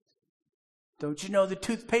 Don't you know the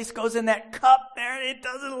toothpaste goes in that cup there? it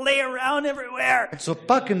doesn't lay around everywhere. Co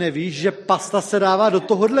pak nevíš, že pasta se dává do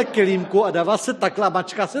tohohle kelímku a dává se takhle a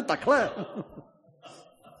mačká se takhle?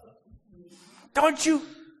 Don't you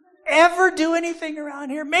ever do anything around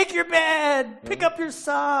here? Make your bed, pick up your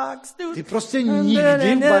socks. Ty prostě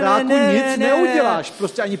nikdy v baráku nic neuděláš.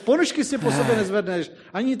 Prostě ani ponožky si po sobě nezvedneš.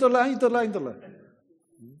 Ani tohle, ani tohle, ani tohle.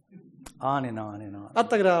 On and on and on. A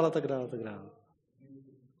tak dále, a tak dále, a tak dále.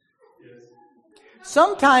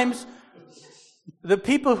 Sometimes the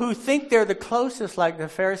people who think they're the closest, like the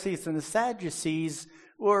Pharisees and the Sadducees,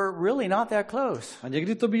 were really not that close. A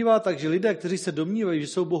někdy to bývá tak, že lidé, kteří se domnívají, že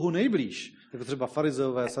jsou Bohu nejblíž, jako třeba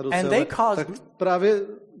farizeové, saduceové, tak právě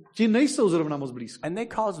ti nejsou zrovna moc blízko. And they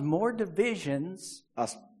cause more divisions A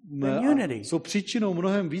unity. jsou příčinou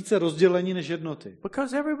mnohem více rozdělení než jednoty.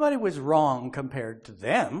 Because everybody was wrong compared to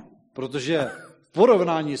them. Protože v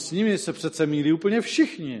porovnání s nimi se přece mýlí úplně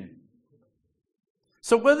všichni.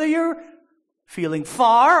 So whether you're feeling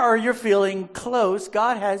far or you're feeling close,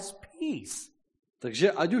 God has peace.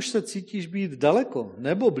 Takže ať už se cítíš být daleko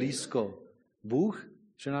nebo blízko, Bůh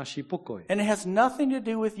přináší pokoj. And it has nothing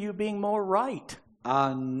to do with you being more right.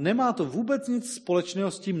 A nemá to vůbec nic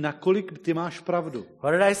společného s tím, nakolik ty máš pravdu.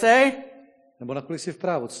 What did I say? Nebo nakolik jsi v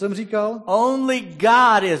právu. Co jsem říkal? Only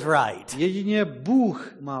God is right. Jedině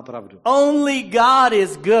Bůh má pravdu. Only God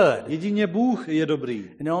is good. Jedině Bůh je dobrý.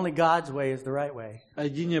 And only God's way is the right way. A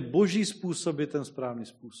jedině Boží způsob je ten správný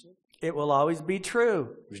způsob. It will always be true.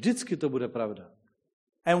 Vždycky to bude pravda.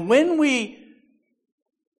 And when we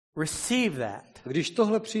receive that, Když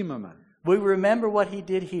tohle přijmeme, we remember what he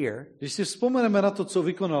did here, když si vzpomeneme na to, co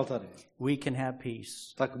vykonal tady, we can have peace.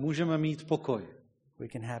 tak můžeme mít pokoj. We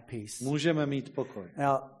can have peace. Můžeme mít pokoj.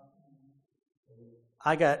 Now,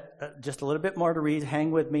 I got just a little bit more to read.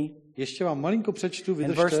 Hang with me. Ještě vám malinko přečtu, In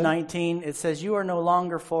vydržte. verse 19, it says, "You are no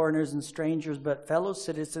longer foreigners and strangers, but fellow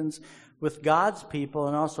citizens with God's people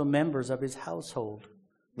and also members of his household."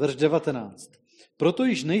 Verš 19. Proto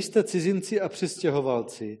již nejste cizinci a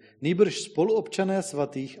přistěhovalci, nýbrž spoluobčané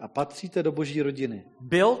svatých a patříte do Boží rodiny.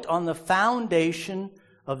 Built on the foundation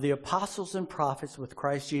of the apostles and prophets with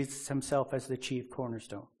Christ Jesus himself as the chief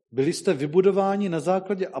cornerstone. Byli jste vybudováni na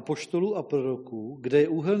základě apoštolů a proroků, kde je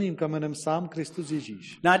úhelným kamenem sám Kristus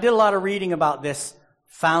Ježíš. Now, I did a lot of reading about this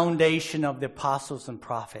foundation of the apostles and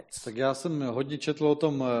prophets. Tak já jsem hodně četl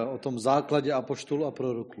o tom základě apoštolů a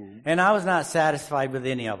proroků. And I was not satisfied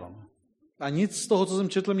with any of them. A nic z toho, co jsem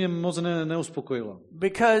četl, mě moc neuspokojilo.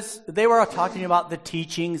 Because they were talking about the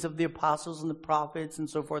teachings of the apostles and the prophets and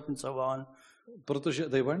so forth and so on. Protože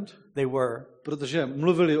They were. Protože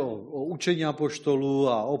mluvili o učení apoštolů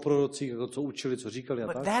a o prorocích, co učili, co říkali a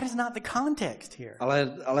But tak. that is not the context here.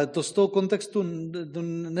 Ale to z toho kontextu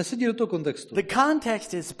nesedí do toho kontextu. The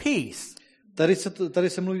context is peace. Tady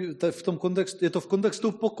se mluví v tom kontextu, je to v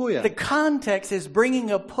kontextu pokoje. The context is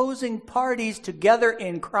bringing opposing parties together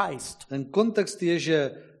in Christ. Ten kontext je,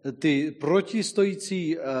 že ty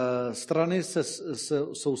protistojící strany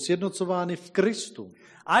jsou sjednocovány v Kristu.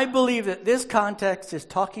 I believe that this context is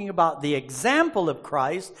talking about the example of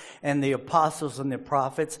Christ and the apostles and the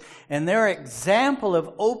prophets and their example of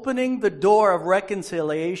opening the door of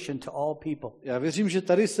reconciliation to all people. Já věřím, že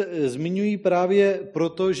tady se zmiňují právě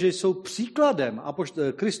proto, že jsou příkladem,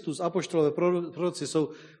 Kristus, apoštolové, proroci jsou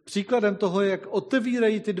příkladem toho, jak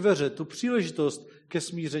otevírají ty dveře, tu příležitost ke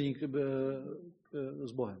smíření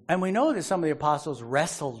s Bohem. And we know that some of the apostles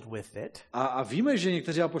wrestled with it. A víme, že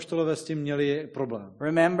někteří apoštolové s tím měli problém.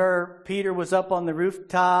 Remember, Peter was up on the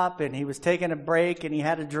rooftop and he was taking a break and he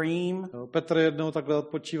had a dream. Petr jednou takhle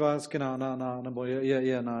odpočívá hezky nebo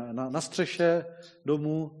je na střeše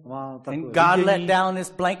domu. Má And God let down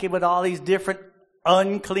this blanket with all these different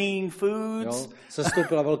unclean foods.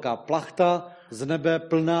 Sestoupila velká plachta z nebe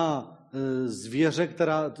plná zvěře,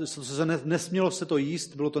 nesmělo se to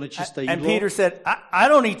jíst, bylo to nečisté jídlo. And Peter said, I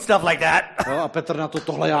don't eat stuff like that. A Petr na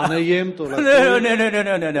tohle já nejím, tohle.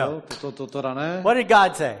 No. To ne. What did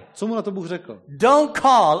God say? Co mu na to Bůh řekl? Don't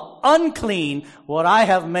call unclean what I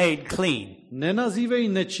have made clean. Nenazývej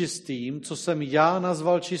nečistým, co jsem já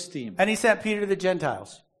nazval čistým. And he sent Peter to the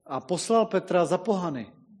Gentiles. A poslal Petra za pohanům.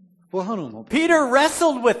 Peter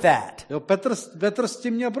wrestled with that. Jo, Petr s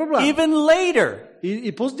tím měl problém. Even later.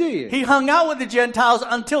 I později. He hung out with the Gentiles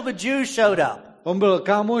until the Jews showed up. On byl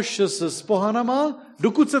kámoš s pohanama,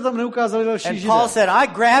 dokud se tam neukázali další And Židé. Paul said, I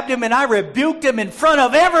grabbed him and I rebuked him in front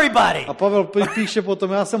of everybody. A Pavel píše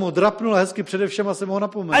potom, já jsem ho drapnul a hezky přede všema jsem ho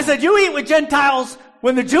napomenul. I said, you eat with Gentiles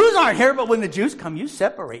when the Jews aren't here, but when the Jews come, you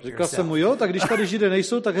separate Říkal jsem yourself. mu, tak když tady Židé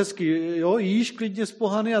nejsou, tak hezky, jíš klidně s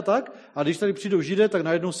pohany a tak, a když tady přijdou Židé, tak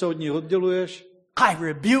najednou se od nich odděluješ. I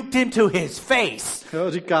rebuked him to his face.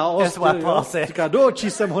 Jo, říká, That's what Paul said. říká, do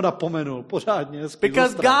očí jsem ho napomenul, pořádně.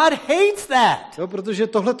 Because God hates that. Jo, protože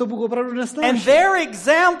tohle to Bůh opravdu And nesnáší. their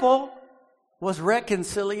example was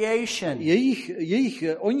reconciliation,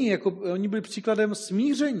 Oni byli příkladem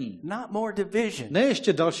smíření, not more division, ne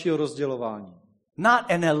ještě dalšího rozdělování, not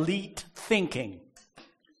an elite thinking.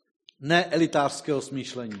 ne elitářského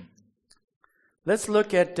smýšlení. Let's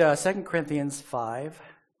look at 2 Corinthians 5,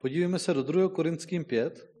 Podívejme se do 2. Korinským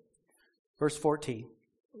 5, verse 14.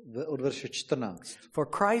 od verše 14. For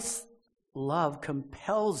Christ's love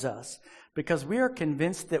compels us, because we are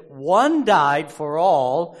convinced that one died for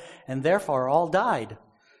all, and therefore all died.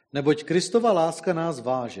 Neboť Kristova láska nás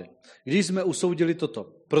váže, když jsme usoudili toto.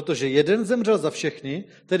 Protože jeden zemřel za všechny,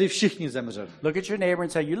 tedy všichni zemřeli. Look at your neighbor and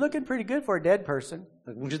say, "You're looking pretty good for a dead person."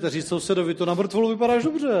 Tak můžete říct sousedovi, to na mrtvolu vypadáš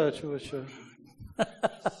dobře, člověče.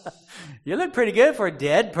 You look pretty good for a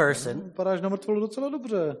dead person. Vypadáš na mrtvolu docela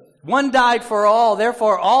dobře. One died for all,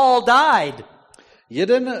 therefore all died.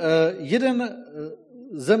 Jeden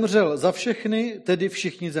zemřel za všechny, tedy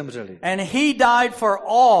všichni zemřeli. And he died for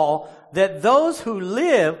all, that those who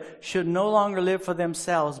live should no longer live for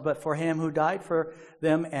themselves, but for him who died for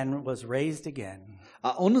them and was raised again.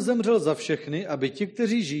 A on zemřel za všechny, aby ti,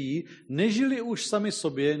 kteří žijí, nežili už sami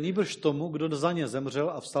sobě, nýbrž tomu, kdo za ně zemřel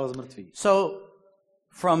a vstal z mrtvých. So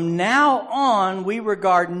from now on, we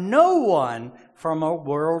regard no one from a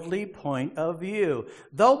worldly point of view.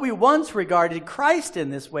 Though we once regarded Christ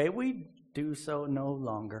in this way, we do so no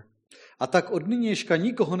longer. A tak od nynějška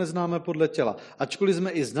nikoho neznáme podle těla. Ačkoliv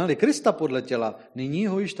jsme i znali Krista podle těla, nyní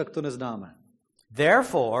ho již takto neznáme.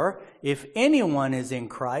 Therefore, if anyone is in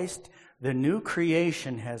Christ, the new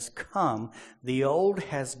creation has come, the old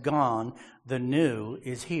has gone, the new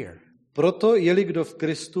is here. Proto je-li kdo v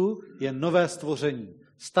Kristu, je nové stvoření.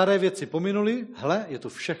 Staré věci pominuly, hle, je tu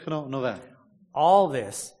všechno nové. All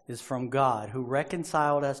this is from God, who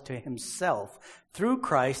reconciled us to himself through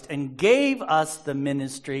Christ and gave us the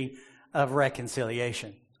ministry of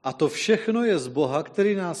reconciliation. A to všechno je z Boha,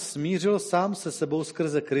 který nás smířil sám se sebou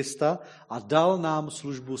skrze Krista a dal nám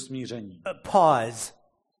službu smíření. Pause.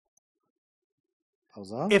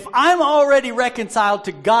 Pauza. If I'm already reconciled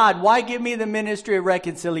to God, why give me the ministry of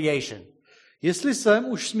reconciliation? Jestli jsem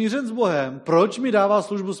už smířen s Bohem, proč mi dává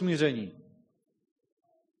službu smíření?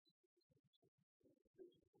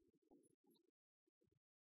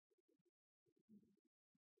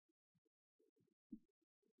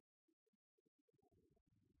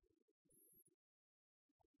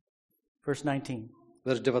 Verse 19.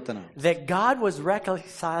 Verš 19. That God was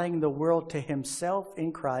reconciling the world to himself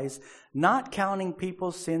in Christ, not counting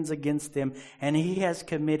people's sins against them, and he has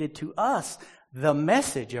committed to us the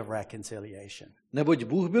message of reconciliation. Neboť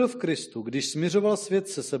Bůh byl v Kristu, když smiřoval svět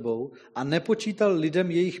se sebou a nepočítal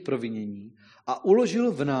lidem jejich provinění a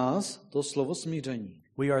uložil v nás to slovo smíření.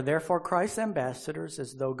 We are therefore Christ's ambassadors,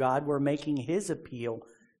 as though God were making his appeal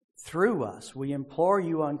through us. We implore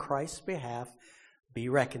you on Christ's behalf, be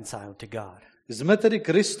reconciled to God. Jsme tedy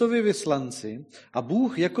Kristovi vyslanci a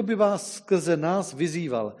Bůh jakoby vás skrze nás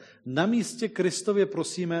vyzýval. Na místě Kristově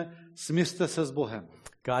prosíme, smiřte se s Bohem.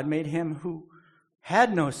 God made him who had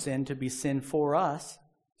no sin to be sin for us,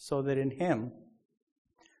 so that in him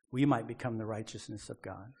we might become the righteousness of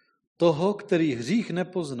God. Toho, který hřích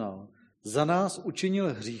nepoznal, za nás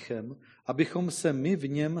učinil hříchem, abychom se my v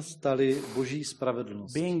něm stali Boží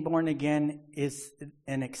spravedlností. Being born again is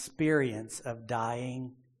an experience of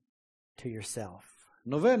dying to yourself.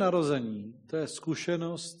 Nové narození, to je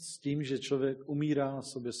zkušenost s tím, že člověk umírá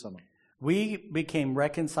sobě sama. We became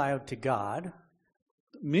reconciled to God,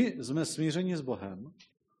 My jsme smířeni s Bohem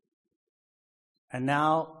and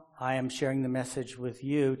now I am sharing the message with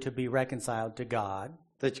you to be reconciled to God,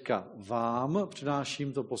 teďka vám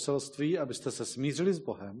přináším to poselství, abyste se smířili s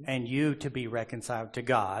Bohem, and you to be reconciled to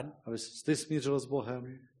God. abyste ty smířil s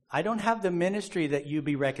Bohem. I don't have the ministry that you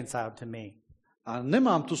be reconciled to me. A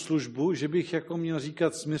nemám tu službu, že bych jako měl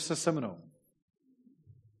říkat smíř se se mnou.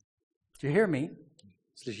 Do you hear me?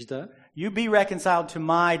 Slyšíte? You be reconciled to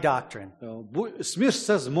my doctrine. Jo, smíř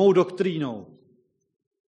se s mou doktrínou.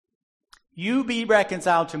 You be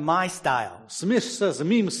reconciled to my style. Smíř se s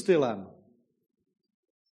mým stylem.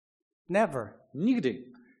 Never. Nikdy.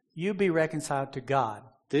 You be reconciled to God.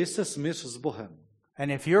 Ty se smíř s Bohem. And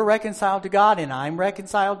if you're reconciled to God and I'm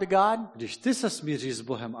reconciled to God, Když ty se smíříš s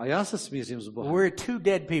Bohem a já se smířím s Bohem, we're two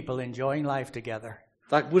dead people enjoying life together.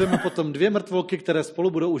 tak budeme potom dvě mrtvolky, které spolu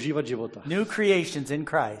budou užívat života. New creations in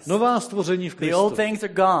Christ. Nová stvoření v The old Kristu. things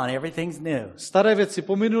are gone, everything's new. Staré věci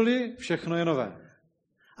pominuly, všechno je nové.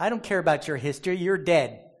 I don't care about your history, you're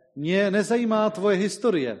dead. Mě nezajímá tvoje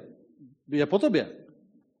historie. Je po tobě.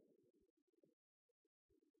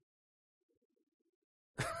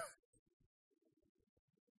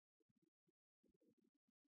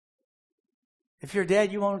 If you're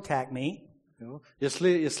dead, you won't attack me. Jo?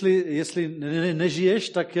 Jestli nežiješ,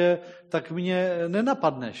 tak mě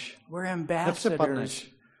nenapadneš, We're ambassadors.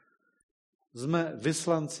 nepřepadneš. Jsme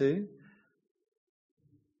vyslanci.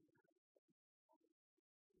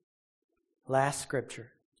 Last scripture,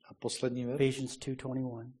 A poslední verš, Ephesians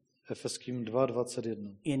 2:21. Efeským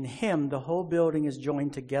 2:21. In him the whole building is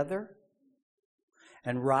joined together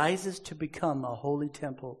and rises to become a holy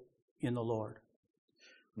temple in the Lord.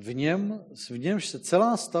 V němž se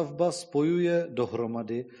celá stavba spojuje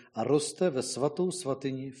dohromady a roste ve svatou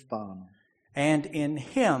svatyni v Pánu. And in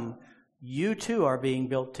him you too are being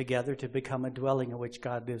built together to become a dwelling in which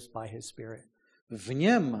God lives by his Spirit. V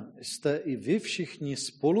něm jste i vy všichni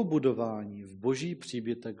spolubudováni v Boží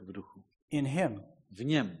příbytek v duchu. In him. V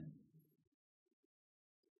něm.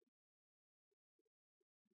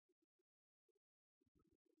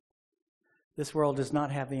 This world does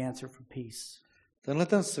not have the answer for peace. Tenhle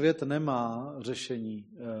ten svět nemá řešení,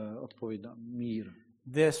 odpověď na mír.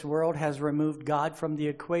 This world has removed God from the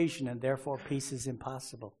equation and therefore peace is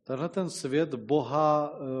impossible. Tenhle ten svět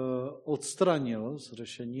Boha odstranil z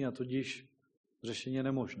řešení a tudíž řešení je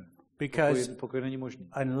nemožné. Because Pokoj není možný.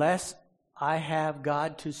 unless I have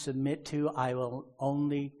God to submit to, I will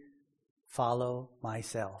only follow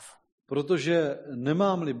myself. Protože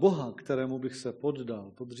nemám-li Boha, kterému bych se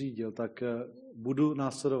podřídil, tak budu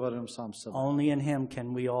následovat jenom sám sebe. Only in him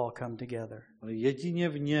can we all come together. Ale jedině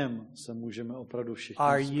v něm se můžeme opravdu všichni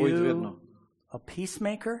Are spojit v jedno. you a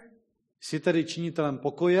peacemaker Jsi tedy činitelem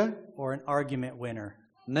pokoje, or an argument winner?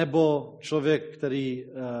 nebo člověk, který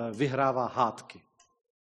vyhrává hádky?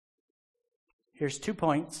 Here's 2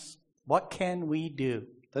 points. What can we do?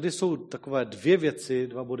 Tady jsou takové 2 věci,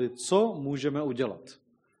 2 body, co můžeme udělat.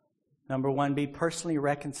 Number 1, be personally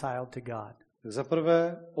reconciled to God. Tak za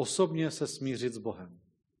prvé, osobně se smířit s Bohem.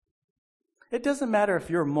 It doesn't matter if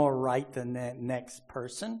you're more right than the next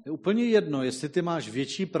person. Je úplně jedno, jestli ty máš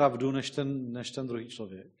větší pravdu než ten druhý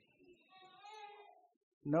člověk.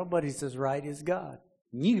 Nobody's as right as God.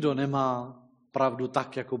 Nikdo nemá pravdu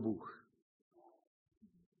tak jako Bůh.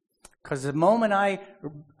 Because the moment I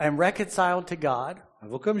am reconciled to God, A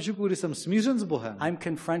v okamžiku, kdy jsem smířen s Bohem, I'm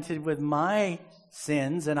confronted with my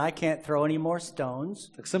sins and I can't throw any more stones.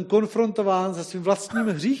 tak jsem konfrontován se svým vlastním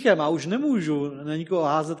hříchem a už nemůžu na nikoho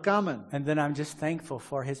házet kámen. And then I'm just thankful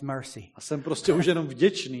for his mercy. A jsem prostě už jenom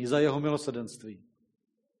vděčný za jeho milosrdenství.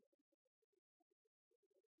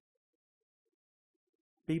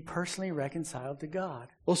 Be personally reconciled to God.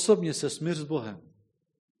 Osobně se smíř s Bohem.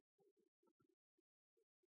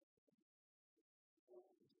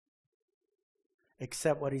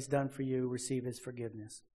 Accept what he's done for you, receive his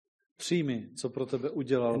forgiveness. Přijmi, co pro tebe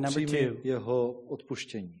udělal, And number přijmi 2. jeho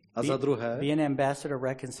odpuštění. A za druhé, Be an ambassador of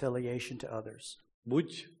reconciliation to others.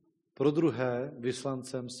 buď pro druhé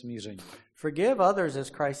vyslancem smíření. Forgive others as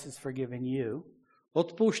Christ has forgiven you.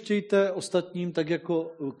 Odpouštějte ostatním tak,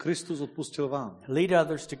 jako Kristus odpustil vám. Lead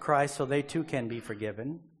others to Christ so they too can be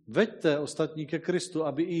forgiven. Veďte ostatní ke Kristu,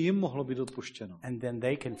 aby i jim mohlo být odpuštěno. And then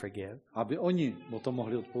they can forgive. Aby oni o to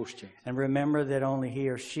mohli odpouštět. And remember that only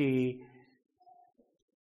he or she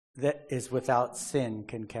that is without sin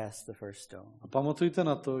can cast the first stone. A pamatujte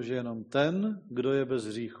na to, že jenom ten, kdo je bez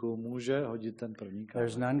hříchu, může hodit ten první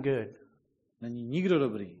There's kámen. none good. Není nikdo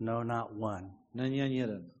dobrý. No, not one. Není ani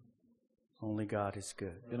jeden. Only God is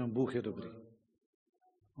good. Jenom Bůh je dobrý.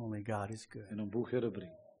 Only God is good. Jenom Bůh je dobrý.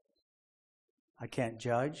 I can't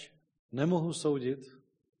judge. Nemohu soudit.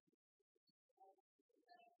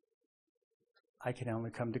 I can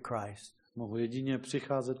only come to Christ Mohu jedině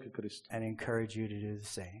přicházet ke Kristu. and encourage you to do the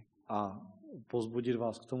same. A povzbudit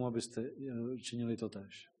vás k tomu, abyste činili to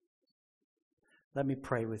též. Let me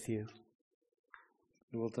pray with you.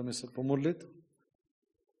 Dovolte mi se pomodlit.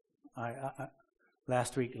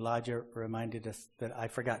 Last week, Elijah reminded us that I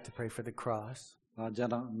forgot to pray for the cross. Láďa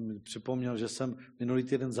mi připomněl, že jsem minulý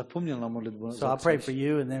týden zapomněl na modlitbu. So I'll pray for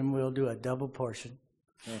you and then we'll do a double portion.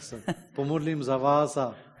 Já se pomodlím za vás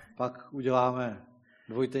a pak uděláme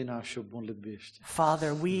dvojitejnásob modlitby ještě.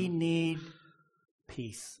 Father, we need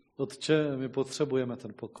peace. Otče, my potřebujeme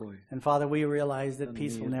ten pokoj. And Father, we realize that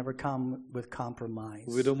peace will never come with compromise.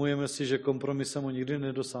 Uvědomujeme si, že kompromisem ho nikdy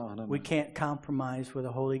nedosáhneme. We can't compromise with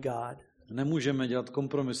a holy God. Nemůžeme dělat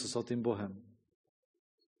kompromis se svatým Bohem.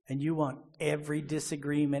 And you want every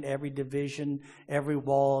disagreement, every division, every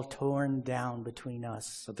wall torn down between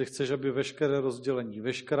us. A ty chceš, aby veškeré rozdělení,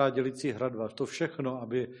 veškerá dělicí hradba, to všechno,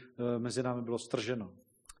 aby mezi námi bylo strženo.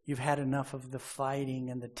 You've had enough of the fighting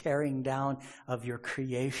and the tearing down of your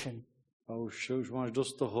creation. A už máš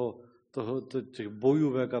dost těch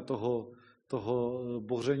bojůvek a toho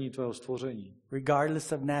boření tvého stvoření.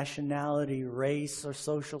 Regardless of nationality, race or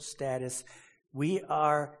social status, We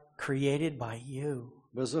are created by you.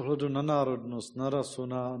 Bez ohledu na národnost, na rasu,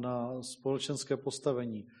 na společenské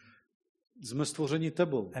postavení. Jsme stvořeni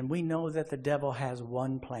tebou. And we know that the devil has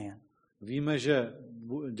one plan. Víme, že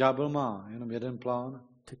ďábel má jenom jeden plán.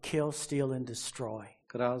 To kill, steal and destroy.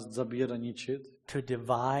 Krást, zabíjet a ničit. To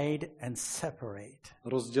divide and separate.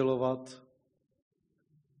 Rozdělovat.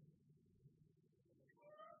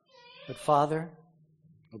 But Father,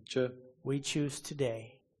 Otče, we choose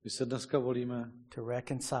today my se dneska volíme to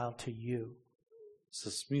reconcile to you.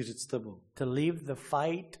 Se smířit s tebou. To leave the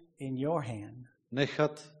fight in your hand.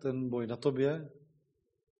 Nechat ten boj na tobě.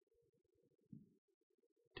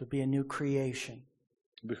 To be a new creation.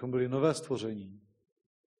 Abychom byli nové stvoření.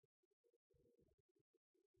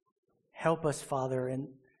 Help us, Father,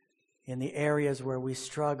 in the areas where we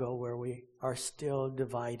struggle, where we are still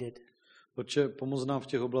divided. Otče, pomoz nám v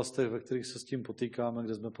těch oblastech, ve kterých se s tím potýkáme,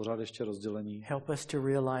 kde jsme pořád ještě rozdělení. Help us to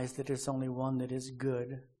realize that there's only one that is good.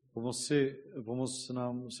 Pomoz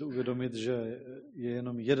nám si uvědomit, že je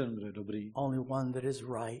jenom jeden, kdo je dobrý. Only one that is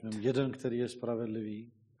right. Jenom jeden, který je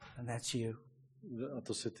spravedlivý. And that's you. A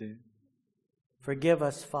to jsi ty. Forgive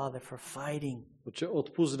us, Father, for fighting. Otče,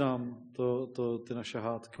 odpusť nám ty naše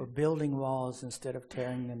hádky. For building walls instead of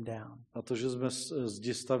tearing them down. A to, že jsme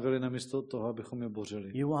zdi stavili namísto toho, abychom je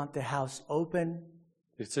bořili. You want the house open.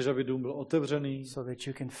 Ty chceš, aby dům byl otevřený. So that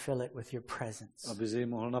you can fill it with your presence. Aby jej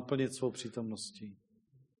mohl naplnit svou přítomností.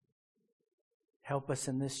 Help us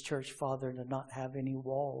in this church, Father, to not have any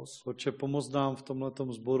walls. Otče, pomoz nám v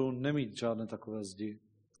tomhletom sboru nemít žádné takové zdi.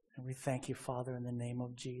 And we thank you, Father, in the name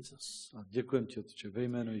of Jesus. A děkujeme ti, Otče, ve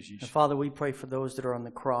jménu Ježíše. And Father, we pray for those that are on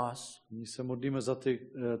the cross. My se modlíme za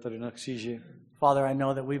ty tady na kříži. Father, I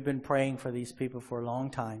know that we've been praying for these people for a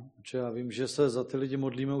long time. Otče, já vím, že se za ty lidi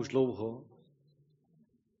modlíme už dlouho.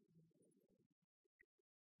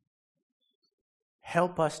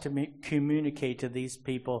 Help us to communicate to these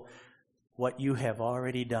people what you have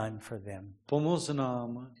already done for them. Pomoz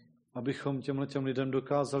nám, abychom těmhletěm lidem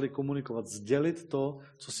dokázali komunikovat, sdělit to,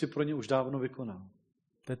 co si pro ně už dávno vykonal.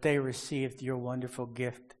 That they received your wonderful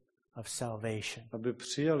gift of salvation. Aby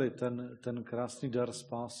přijali ten krásný dar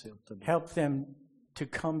spásy od tebe. Help them to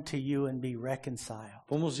come to you and be reconciled.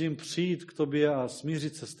 Pomoz jim přijít k tobě a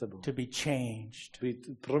smířit se s tebou. To be changed.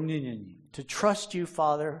 Být proměnění. To trust you,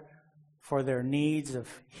 Father, for their needs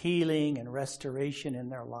of healing and restoration in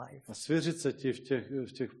their life. A svěřit se ti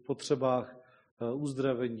v těch potřebách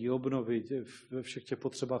uzdravení, obnovy, ve všech těch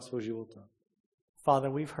potřebách svého života.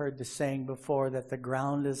 Father, we've heard the saying before that the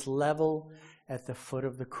ground is level at the foot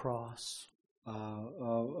of the cross.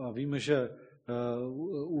 A víme, že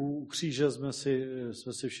u kříže jsme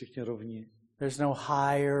si všichni rovní. There's no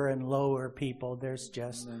higher and lower people, there's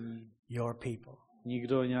just your people.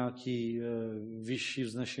 Nikdo nějaký vyšší,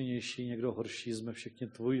 vznešenější, někdo horší, jsme všichni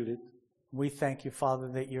tvůj lid. We thank you, Father,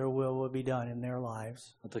 that your will be done in their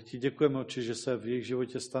lives. A tak ti děkujeme, Otče, že se v jejich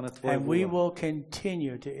životě stane tvoje vůle. And we will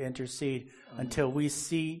continue to intercede until we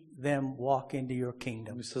see them walk into your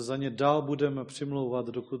kingdom. My se za ně dál budeme přimlouvat,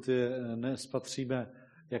 dokud je nespatříme,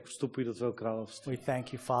 jak vstupují do tvého království. We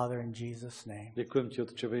thank you, Father, in Jesus' name. Děkujeme ti,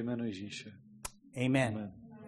 Otče, ve jménu Ježíše. Amen.